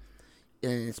functionality, and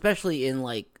especially in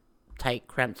like tight,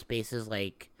 cramped spaces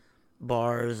like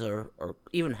bars or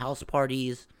even house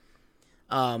parties.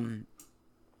 Um,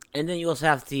 and then you also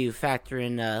have to factor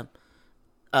in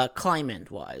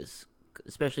climate wise,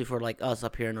 especially for like us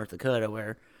up here in North Dakota,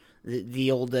 where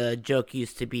the old joke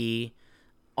used to be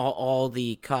all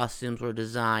the costumes were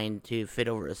designed to fit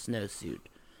over a snowsuit.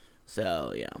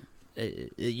 So yeah,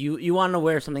 you want to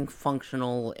wear something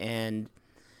functional and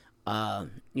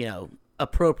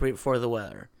appropriate for the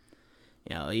weather.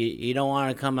 You don't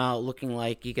want to come out looking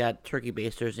like you got turkey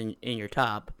basters in your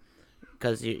top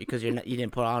because you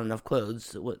didn't put on enough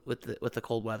clothes with the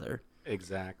cold weather.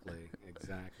 Exactly.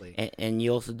 And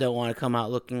you also don't want to come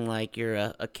out looking like you're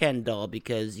a Ken doll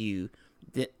because you're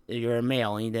a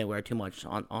male and you didn't wear too much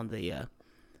on the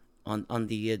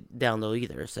down low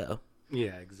either. So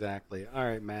Yeah, exactly. All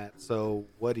right, Matt. So,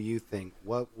 what do you think?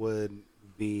 What would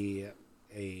be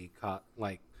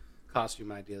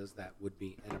costume ideas that would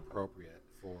be inappropriate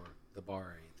for the bar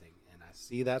or anything? And I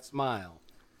see that smile,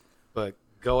 but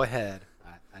go ahead.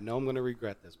 I know I'm going to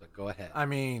regret this, but go ahead. I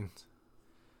mean,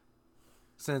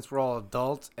 since we're all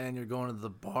adults and you're going to the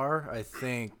bar, I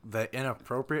think the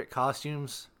inappropriate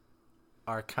costumes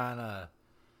are kind of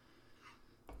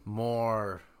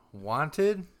more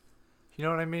wanted. You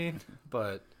know what I mean?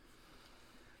 But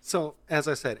So, as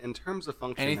I said, in terms of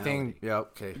functionality, anything, yeah,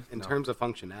 okay. in terms of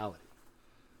functionality,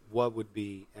 what would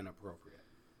be inappropriate?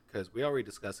 Because we already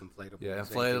discussed inflatables. yeah,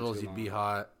 anything inflatables, too you'd be long.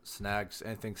 hot. Snags,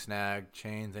 anything snag,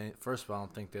 chains. First of all, I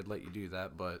don't think they'd let you do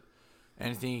that, but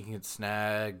anything you can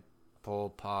snag, pull,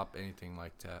 pop, anything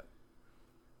like that.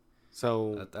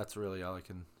 So, That's really all I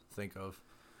can think of.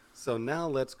 so now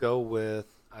let's go with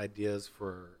ideas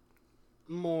for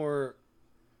more.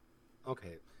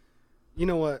 Okay, you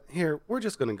know what? Here, we're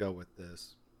just gonna go with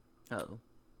this oh,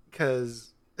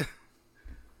 because,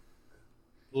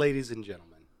 ladies and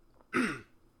gentlemen,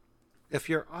 if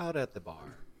you're out at the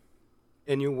bar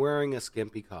and you're wearing a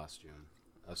skimpy costume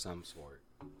of some sort,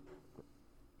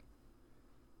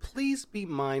 please be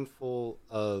mindful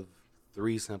of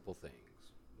three simple things.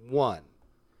 One,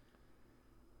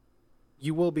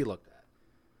 you will be looked at.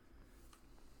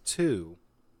 Two,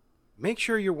 make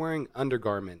sure you're wearing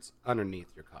undergarments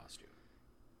underneath your costume.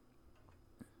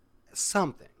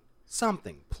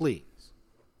 Something, please.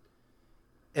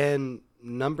 And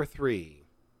number three,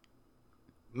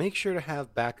 make sure to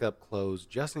have backup clothes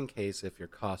just in case if your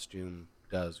costume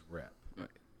does rip.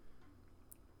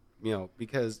 right.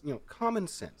 Because, common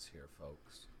sense here,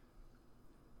 folks.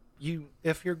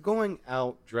 If you're going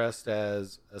out dressed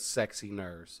as a sexy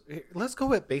nurse, let's go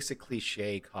with basic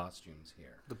cliche costumes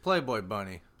here. The Playboy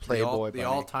Bunny. Playboy the Bunny.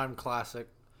 all-time classic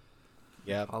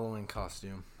Yep. Halloween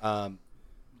costume.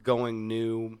 Going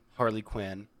new Harley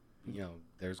Quinn.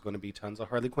 There's going to be tons of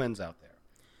Harley Quinns out there.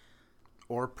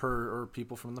 Or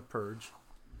people from The Purge.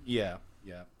 Yeah.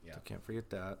 I can't forget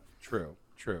that. True.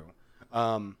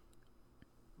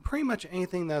 Pretty much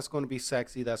anything that's going to be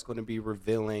sexy, that's going to be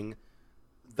revealing,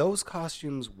 those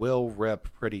costumes will rip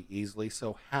pretty easily,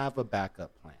 so have a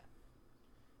backup plan.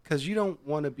 Because you don't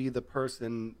want to be the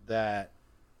person that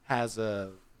has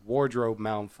a wardrobe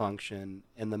malfunction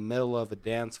in the middle of a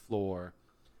dance floor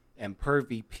and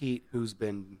pervy Pete, who's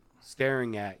been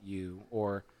staring at you,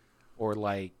 or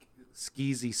like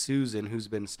skeezy Susan, who's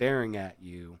been staring at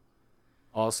you,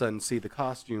 all of a sudden see the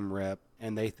costume rip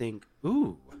and they think,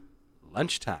 ooh,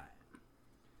 lunchtime.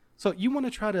 So you want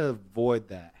to try to avoid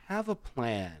that. Have a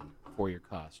plan for your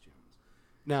costumes.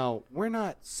 Now, we're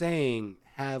not saying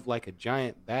have like a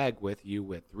giant bag with you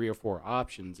with 3 or 4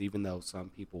 options, even though some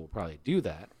people will probably do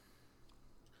that.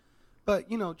 But,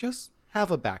 just have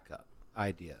a backup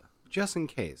idea, just in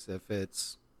case, if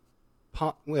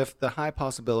the high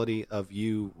possibility of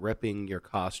you ripping your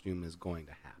costume is going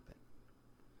to happen.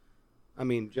 I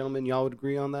mean, gentlemen, y'all would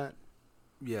agree on that?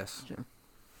 Yes. Sure.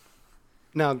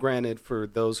 Now, granted, for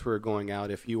those who are going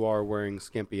out, if you are wearing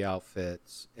skimpy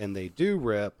outfits and they do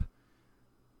rip,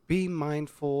 be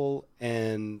mindful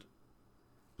and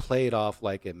play it off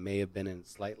like it may have been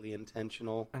slightly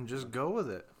intentional, And just go with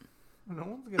it. No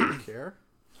one's going to care.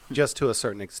 just to a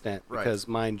certain extent. Right. Because,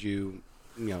 mind you,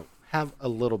 have a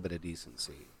little bit of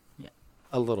decency. Yeah.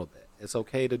 A little bit. It's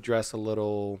okay to dress a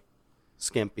little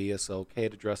skimpy. It's okay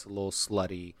to dress a little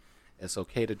slutty. It's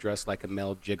okay to dress like a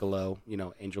male gigolo.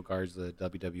 Angel Garza,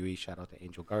 WWE. Shout out to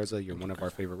Angel Garza. You're one of our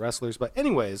favorite wrestlers. But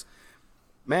anyways,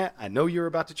 Matt, I know you're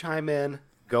about to chime in.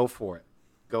 Go for it.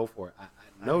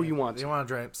 I know you want If to. you want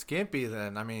to dress skimpy,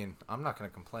 then, I'm not going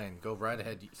to complain. Go right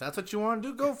ahead. If that's what you want to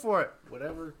do, go for it.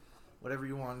 Whatever Whatever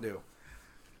you want to do.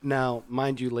 Now,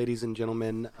 mind you, ladies and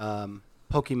gentlemen,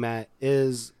 Pokematt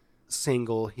is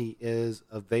single. He is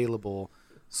available.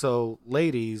 So,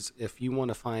 ladies, if you want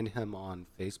to find him on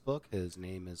Facebook, his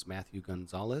name is Matthew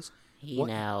Gonzalez.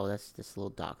 That's this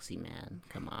little doxy man.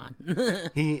 Come on.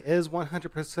 He is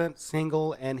 100%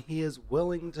 single, and he is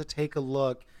willing to take a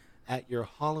look at your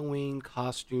Halloween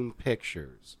costume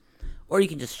pictures. Or you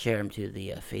can just share them to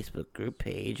the Facebook group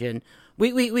page, and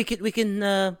we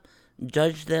can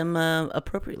judge them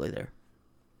appropriately there.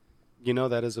 You know,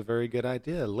 that is a very good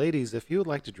idea. Ladies, if you would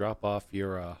like to drop off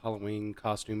your Halloween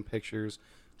costume pictures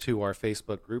to our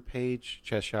Facebook group page,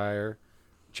 Cheshire's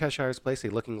Place, A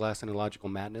Looking Glass and Illogical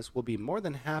Madness, we'll be more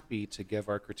than happy to give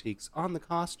our critiques on the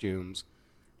costumes.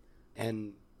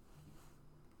 And,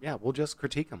 yeah, we'll just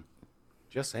critique them.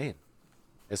 Just saying.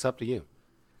 It's up to you.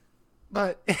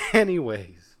 But,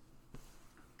 anyways,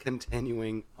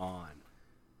 continuing on.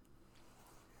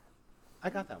 I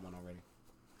got that one already.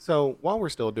 So, while we're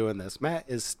still doing this, Matt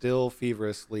is still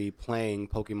feverishly playing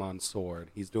Pokemon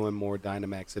Sword. He's doing more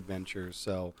Dynamax adventures,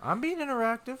 so... I'm being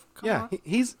interactive. Come yeah, on.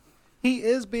 he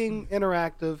is being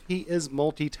interactive. He is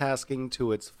multitasking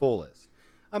to its fullest.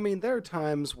 I mean, there are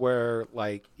times where,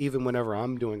 like, even whenever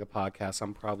I'm doing a podcast,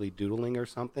 I'm probably doodling or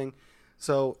something.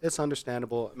 So, it's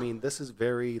understandable. I mean, this is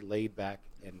very laid back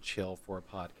and chill for a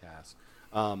podcast.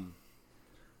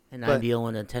 And I'm the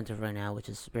only one attentive right now, which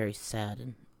is very sad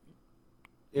and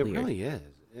it weird. really is.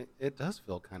 It does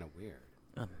feel kind of weird.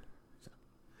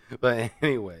 But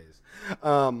anyways,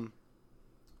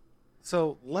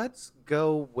 so let's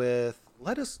go with,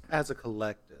 let us as a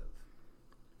collective.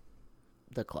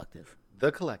 The collective.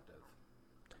 The collective.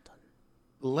 Dun, dun.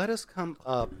 Let us come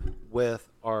up with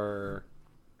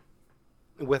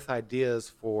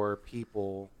ideas for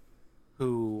people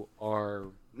who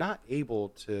are not able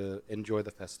to enjoy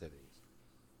the festivities.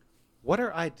 What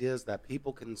are ideas that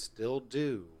people can still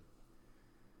do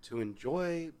to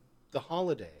enjoy the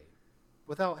holiday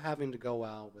without having to go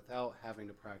out, without having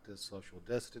to practice social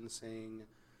distancing?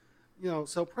 You know,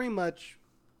 so pretty much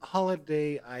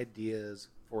holiday ideas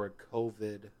for a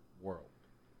COVID world.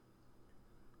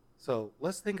 So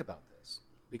let's think about this,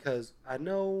 because I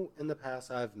know in the past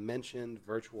I've mentioned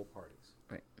virtual parties.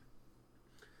 Right.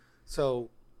 So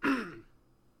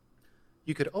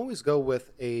you could always go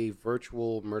with a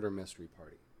virtual murder mystery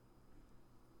party.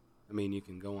 I mean, you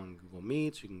can go on Google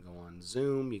Meets, you can go on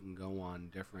Zoom, you can go on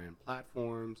different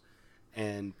platforms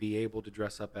and be able to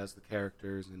dress up as the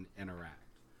characters and interact.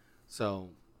 So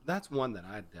that's one that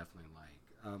I definitely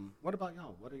like. What about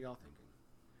y'all? What are y'all thinking?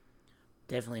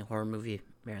 Definitely a horror movie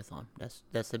marathon.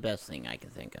 That's the best thing I can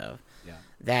think of. Yeah.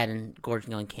 That and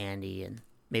gorging on candy and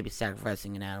maybe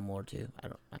sacrificing an animal or two. I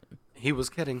don't. He was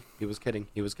kidding. He was kidding.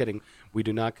 He was kidding. We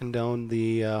do not condone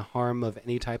the harm of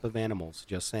any type of animals.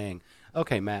 Just saying.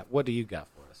 Okay, Matt, what do you got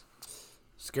for us?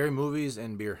 Scary movies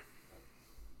and beer.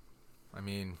 I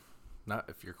mean, not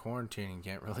if you're quarantining, you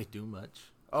can't really do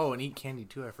much. Oh, and eat candy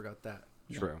too. I forgot that.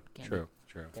 True. Candy.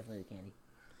 True. Definitely the candy.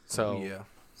 So yeah.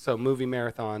 So movie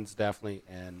marathons definitely,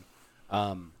 and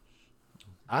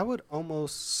I would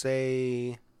almost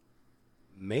say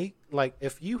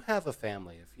if you have a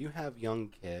family, if you have young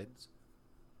kids,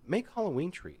 make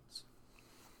Halloween treats.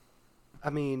 I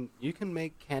mean, you can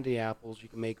make candy apples, you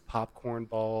can make popcorn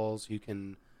balls, you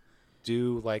can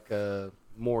do like a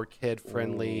more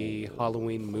kid-friendly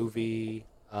Halloween movie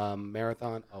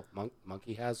marathon. Oh,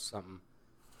 Monkey has something.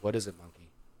 What is it, Monkey?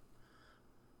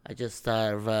 I just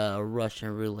thought of Russian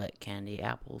roulette candy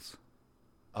apples.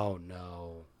 Oh,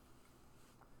 no.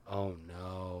 Oh,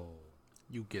 no.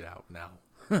 You get out now.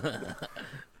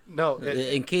 No.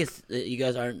 In case you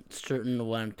guys aren't certain of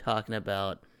what I'm talking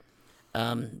about,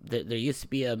 there used to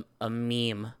be a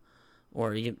meme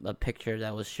or a picture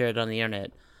that was shared on the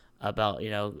internet about,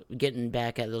 getting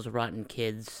back at those rotten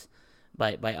kids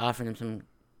by offering them some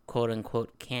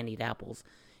quote-unquote candied apples.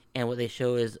 And what they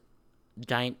show is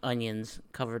giant onions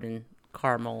covered in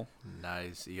caramel.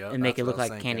 Nice. Yep. And make it look like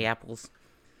thinking. candy apples.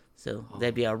 So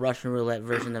that'd be a Russian roulette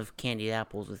version of candied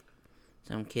apples with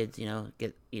some kids,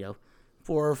 get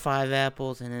 4 or 5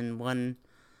 apples and then 1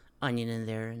 onion in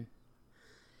there, and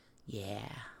yeah.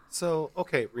 So,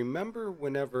 okay, remember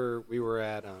whenever we were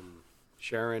at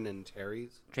Sharon and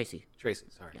Terry's? Tracy,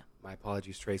 sorry. Yeah. My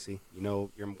apologies, Tracy. You're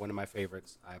one of my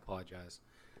favorites. I apologize.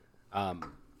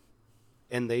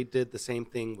 And they did the same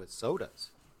thing with sodas.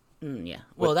 Yeah.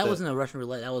 Well, that wasn't a Russian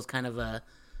roulette. That was kind of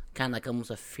like almost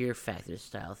a Fear Factor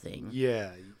style thing.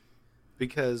 Yeah,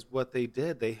 because what they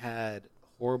did, they had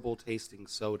horrible tasting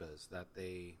sodas that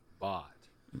they bought.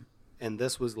 And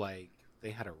this was like,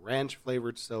 they had a ranch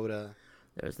flavored soda.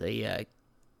 There's the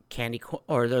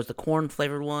or there was the corn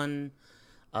flavored one.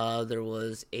 There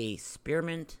was a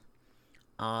spearmint,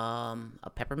 a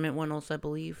peppermint one also, I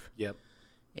believe. Yep.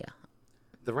 Yeah.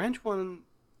 The ranch one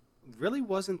really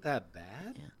wasn't that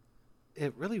bad. Yeah.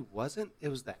 It really wasn't. It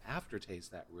was the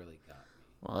aftertaste that really got me.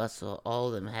 Well, that's all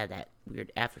of them had that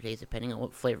weird aftertaste depending on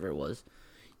what flavor it was.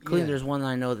 Including Yeah. there's one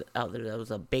I know out there that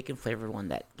was a bacon flavored one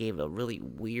that gave a really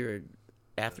weird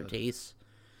aftertaste.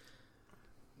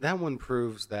 That one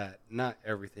proves that not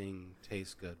everything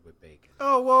tastes good with bacon.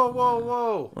 Oh,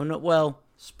 whoa. Well, no, well,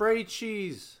 Spray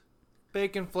cheese.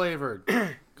 Bacon flavored.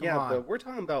 Come on. But we're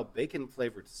talking about bacon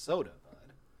flavored soda,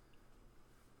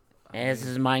 bud. as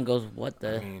his mind goes, what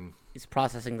the? I mean, He's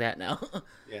processing that now.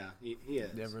 Yeah, he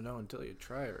is. never know until you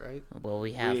try it, right? Well,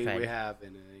 we have we tried. have,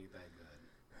 and it ain't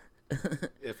that good.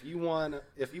 if you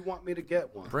want me to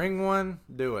get one, Bring one,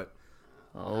 do it.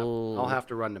 Oh, I'll have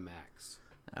to run to Max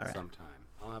All right. sometime.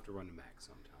 I'll have to run to Max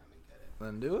sometime and get it.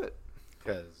 Then do it.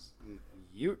 Because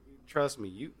you trust me,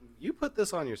 you put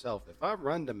this on yourself. If I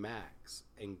run to Max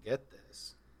and get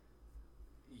this,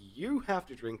 you have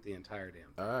to drink the entire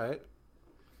damn thing. All right.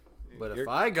 But if You're-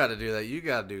 I got to do that, you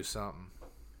got to do something.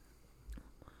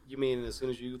 You mean as soon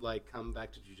as you come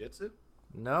back to jiu-jitsu?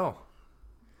 No.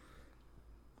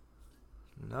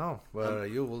 But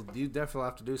you definitely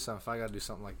have to do something if I got to do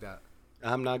something like that.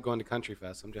 I'm not going to Country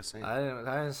Fest. I'm just saying. I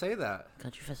didn't say that.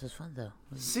 Country Fest is fun though.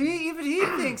 See, even he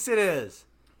thinks it is.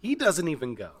 He doesn't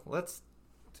even go. Let's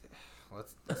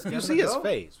get You him see to his go.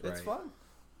 face, It's right? fun.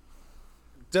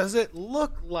 Does it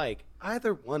look like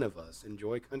either one of us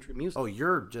enjoy country music? Oh,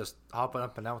 you're just hopping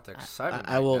up and down with excitement.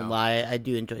 I won't lie. I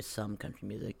do enjoy some country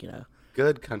music.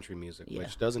 Good country music, Yeah.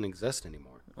 which doesn't exist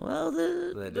anymore. Well,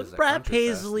 That the is a Brad country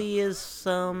fest, Paisley is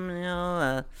some.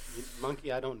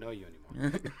 Monkey, I don't know you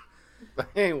anymore. But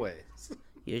anyways,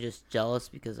 You're just jealous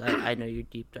because I know your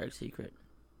deep dark secret.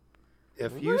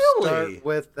 if you Really? start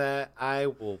with that, I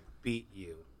will beat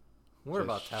you. We're Just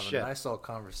about to have shit. a nice little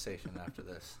conversation after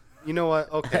this. You know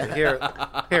what? Okay,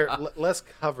 let's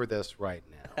cover this right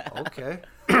now.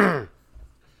 Okay.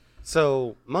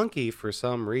 So, Monkey, for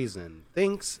some reason,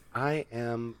 thinks I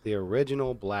am the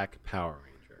original Black Power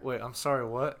Ranger. Wait, I'm sorry,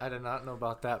 what? I did not know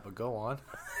about that, but go on.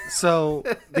 So,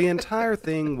 the entire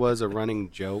thing was a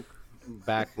running joke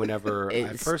back whenever I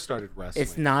It's- first started wrestling.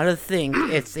 It's not a thing.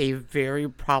 It's a very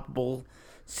probable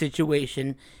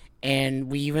situation,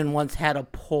 and we even once had a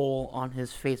poll on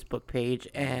his Facebook page,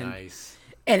 and Nice.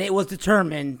 and it was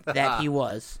determined that he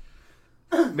was.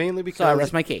 Mainly So I because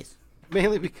rest my case.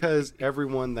 mainly because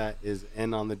everyone that is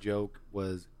in on the joke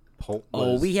was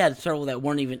Oh, we had several that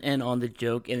weren't even in on the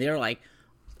joke, and they're like,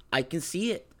 "I can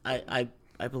see it. I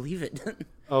believe it."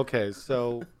 Okay,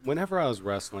 so whenever I was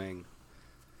wrestling,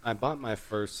 I bought my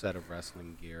first set of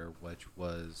wrestling gear, which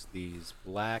was these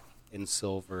black and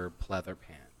silver pleather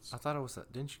pants. I thought it was a,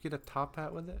 didn't you get a top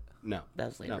hat with it? No,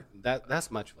 That's later. No,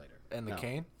 that's much later. And the No,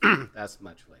 cane? That's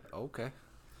much later. Okay.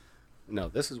 No,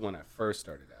 this is when I first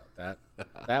started out.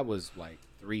 That was like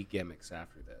 3 gimmicks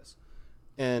after this,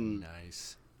 and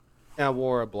Nice. I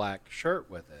wore a black shirt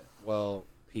with it. Well,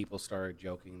 people started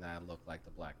joking that I looked like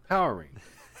the Black Power Ranger.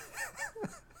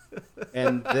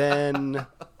 And then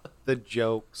the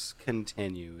jokes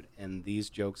continued, and these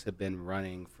jokes have been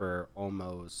running for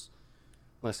almost,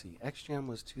 let's see, X Jam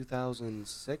was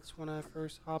 2006 when I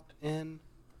first hopped in.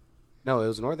 No, it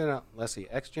was let's see,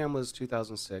 X Jam was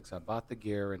 2006. I bought the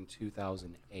gear in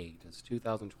 2008. It's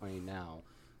 2020 now.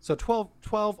 So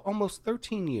 12 almost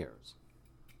 13 years.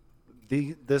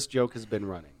 This joke has been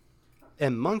running.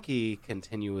 And Monkey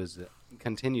continues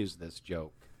this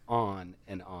joke on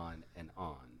and on and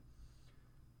on.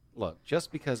 Look,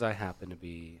 just because I happen to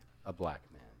be a black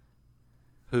man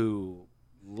who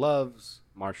loves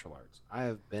martial arts, I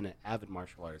have been an avid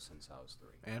martial artist since I was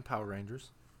 3. And Power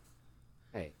Rangers.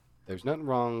 Hey, there's nothing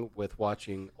wrong with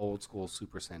watching old school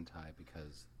Super Sentai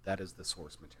because that is the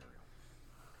source material.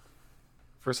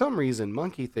 For some reason,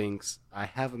 Monkey thinks I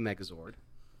have a Megazord.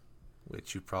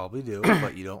 Which you probably do,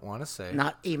 but you don't want to say.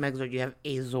 Not a Megazord. You have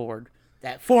a Zord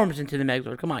that forms into the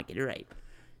Megazord. Come on, get it right.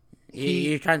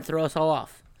 You're trying to throw us all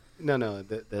off. No,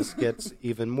 this gets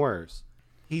even worse.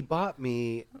 He bought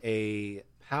me a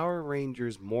Power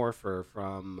Rangers morpher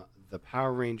from the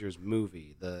Power Rangers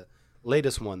movie, the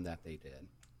latest one that they did,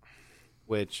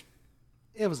 which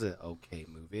it was an okay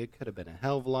movie. It could have been a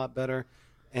hell of a lot better,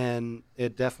 and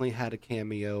it definitely had a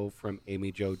cameo from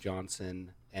Amy Jo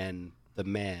Johnson and the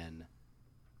man,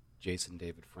 Jason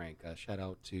David Frank. Shout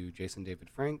out to Jason David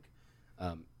Frank.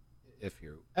 If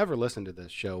you ever listen to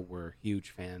this show, we're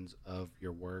huge fans of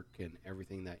your work and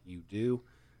everything that you do.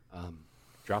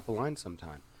 Drop a line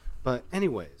sometime. But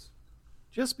anyways,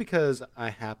 just because I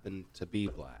happen to be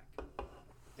black,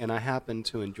 and I happen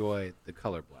to enjoy the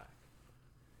color black,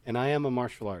 and I am a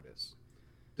martial artist,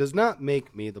 does not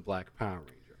make me the Black Power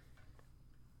Ranger.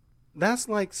 That's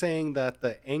like saying that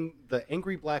the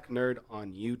angry black nerd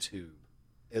on YouTube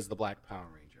is the Black Power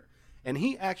Ranger. And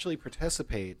he actually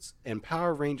participates in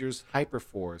Power Rangers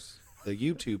Hyperforce, the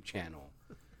YouTube channel,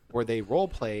 where they role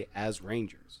play as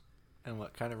Rangers. And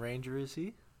what kind of ranger is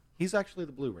he? He's actually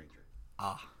the Blue Ranger.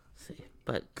 Ah.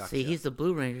 See, he's the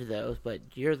Blue Ranger, though, but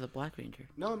you're the Black Ranger.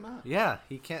 No, I'm not. Yeah,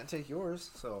 he can't take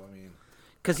yours, so, I mean...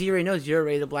 Because he already knows you're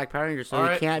already the Black Power Ranger, so All he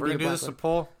right, can't we're be going the to do Black this a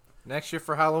poll. Next year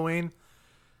for Halloween,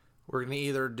 we're going to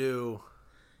either do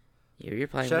You're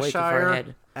playing way too far Cheshire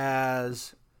ahead.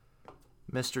 as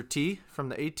Mr. T from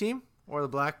the A-Team or the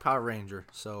Black Power Ranger.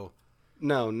 So,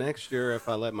 No, next year, if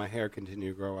I let my hair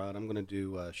continue to grow out, I'm going to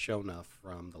do Shonuff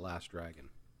from The Last Dragon.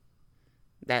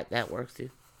 That works,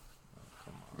 too.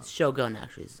 It's Shogun,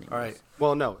 actually. His name all right. is.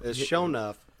 Well, no, it's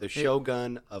Shonuff, the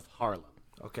Shogun of Harlem.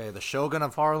 Okay, the Shogun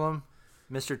of Harlem,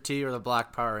 Mr. T, or the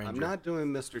Black Power Ranger. I'm not doing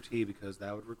Mr. T because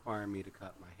that would require me to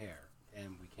cut my hair,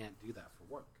 and we can't do that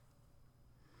for work.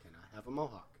 Cannot have a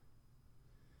mohawk.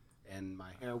 And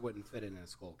my hair wouldn't fit in a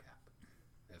skull cap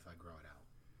if I grow it out.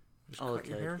 Just Oh, cut it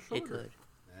your hair could. It shorter.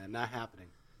 could. Not happening.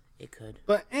 It could.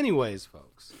 But anyways,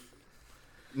 folks,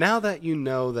 now that you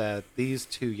know that these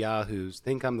two yahoos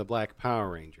think I'm the Black Power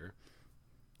Ranger,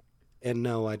 and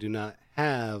no, I do not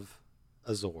have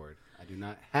a Zord. I do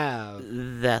not have...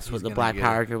 That's He's what the gonna Black get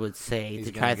Power it. Ranger would say He's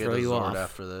to gonna try to get throw a you Zord off.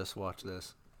 after this. Watch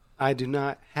this. I do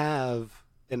not have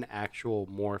an actual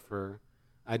morpher.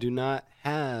 I do not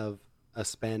have a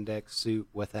spandex suit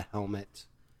with a helmet.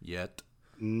 Yet.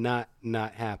 Not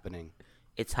happening.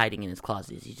 It's hiding in his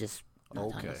closet. He's just not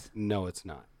telling Okay. us. No, it's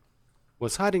not.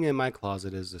 What's hiding in my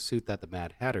closet is the suit that the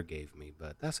Mad Hatter gave me,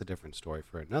 but that's a different story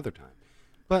for another time.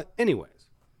 But anyways,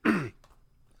 I'm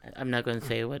not going to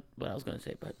say what I was going to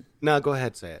say, but no, go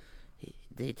ahead, say it.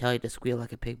 they tell you to squeal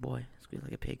like a pig, boy. Squeal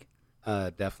like a pig.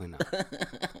 Definitely not.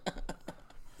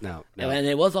 No. And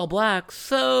it was all black,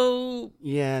 so...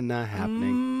 Yeah, not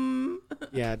happening.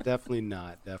 Yeah, definitely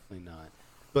not. Definitely not.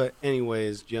 But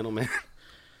anyways, gentlemen,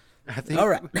 All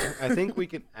right. I think we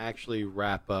can actually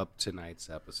wrap up tonight's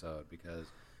episode because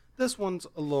this one's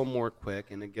a little more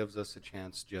quick and it gives us a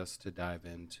chance just to dive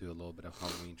into a little bit of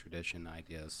Halloween tradition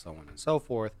ideas, so on and so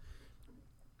forth.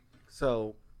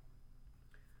 So,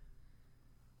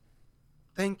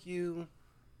 thank you,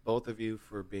 both of you,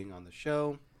 for being on the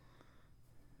show.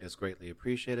 It's greatly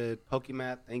appreciated.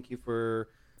 Pokemat, thank you for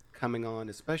coming on,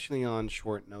 especially on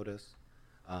short notice.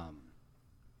 I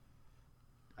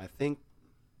think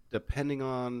depending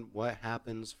on what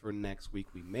happens for next week,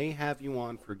 we may have you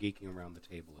on for Geeking Around the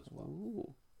Table as well.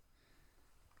 Ooh.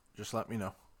 Just let me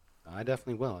know. I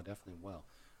definitely will. I definitely will.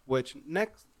 Which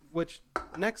next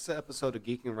episode of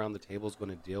Geeking Around the Table is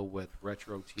going to deal with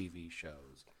retro TV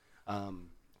shows.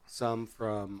 Some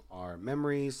from our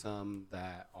memories, some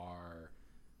that are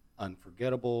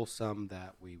unforgettable, some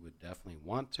that we would definitely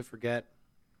want to forget.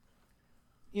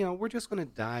 You know, we're just going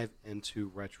to dive into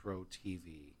retro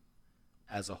TV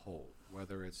as a whole,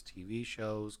 whether it's TV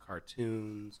shows,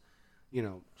 cartoons, you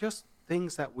know, just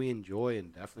things that we enjoy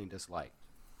and definitely dislike.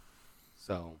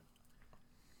 So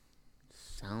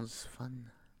Sounds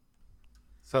fun.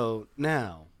 So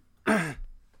now,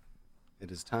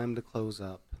 it is time to close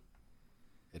up.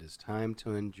 It is time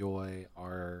to enjoy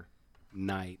our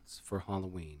nights for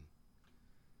Halloween.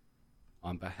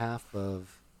 On behalf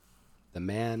of the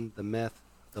man, the myth,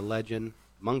 the legend,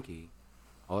 Monkey,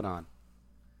 hold on.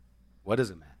 What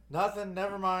is it, Matt? Nothing.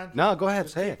 Never mind. No, go ahead,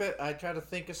 Just say keep it. I try to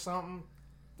think of something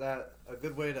that a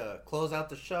good way to close out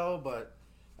the show, but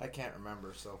I can't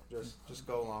remember. So just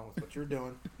go along with what you're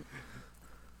doing.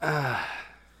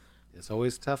 It's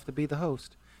always tough to be the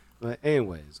host. But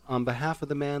anyways, on behalf of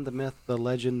the man, the myth, the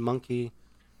legend, Monkey,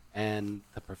 and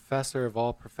the professor of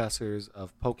all professors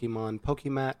of Pokemon,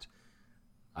 Pokemat,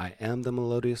 I am the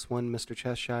melodious one, Mr.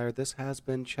 Cheshire. This has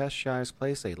been Cheshire's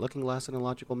Place, a looking glass in a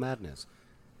logical madness.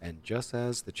 And just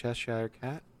as the Cheshire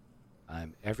Cat,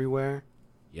 I'm everywhere,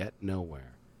 yet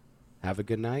nowhere. Have a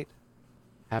good night,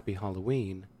 happy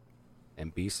Halloween,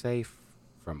 and be safe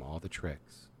from all the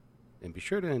tricks. And be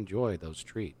sure to enjoy those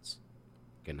treats.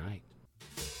 Good night.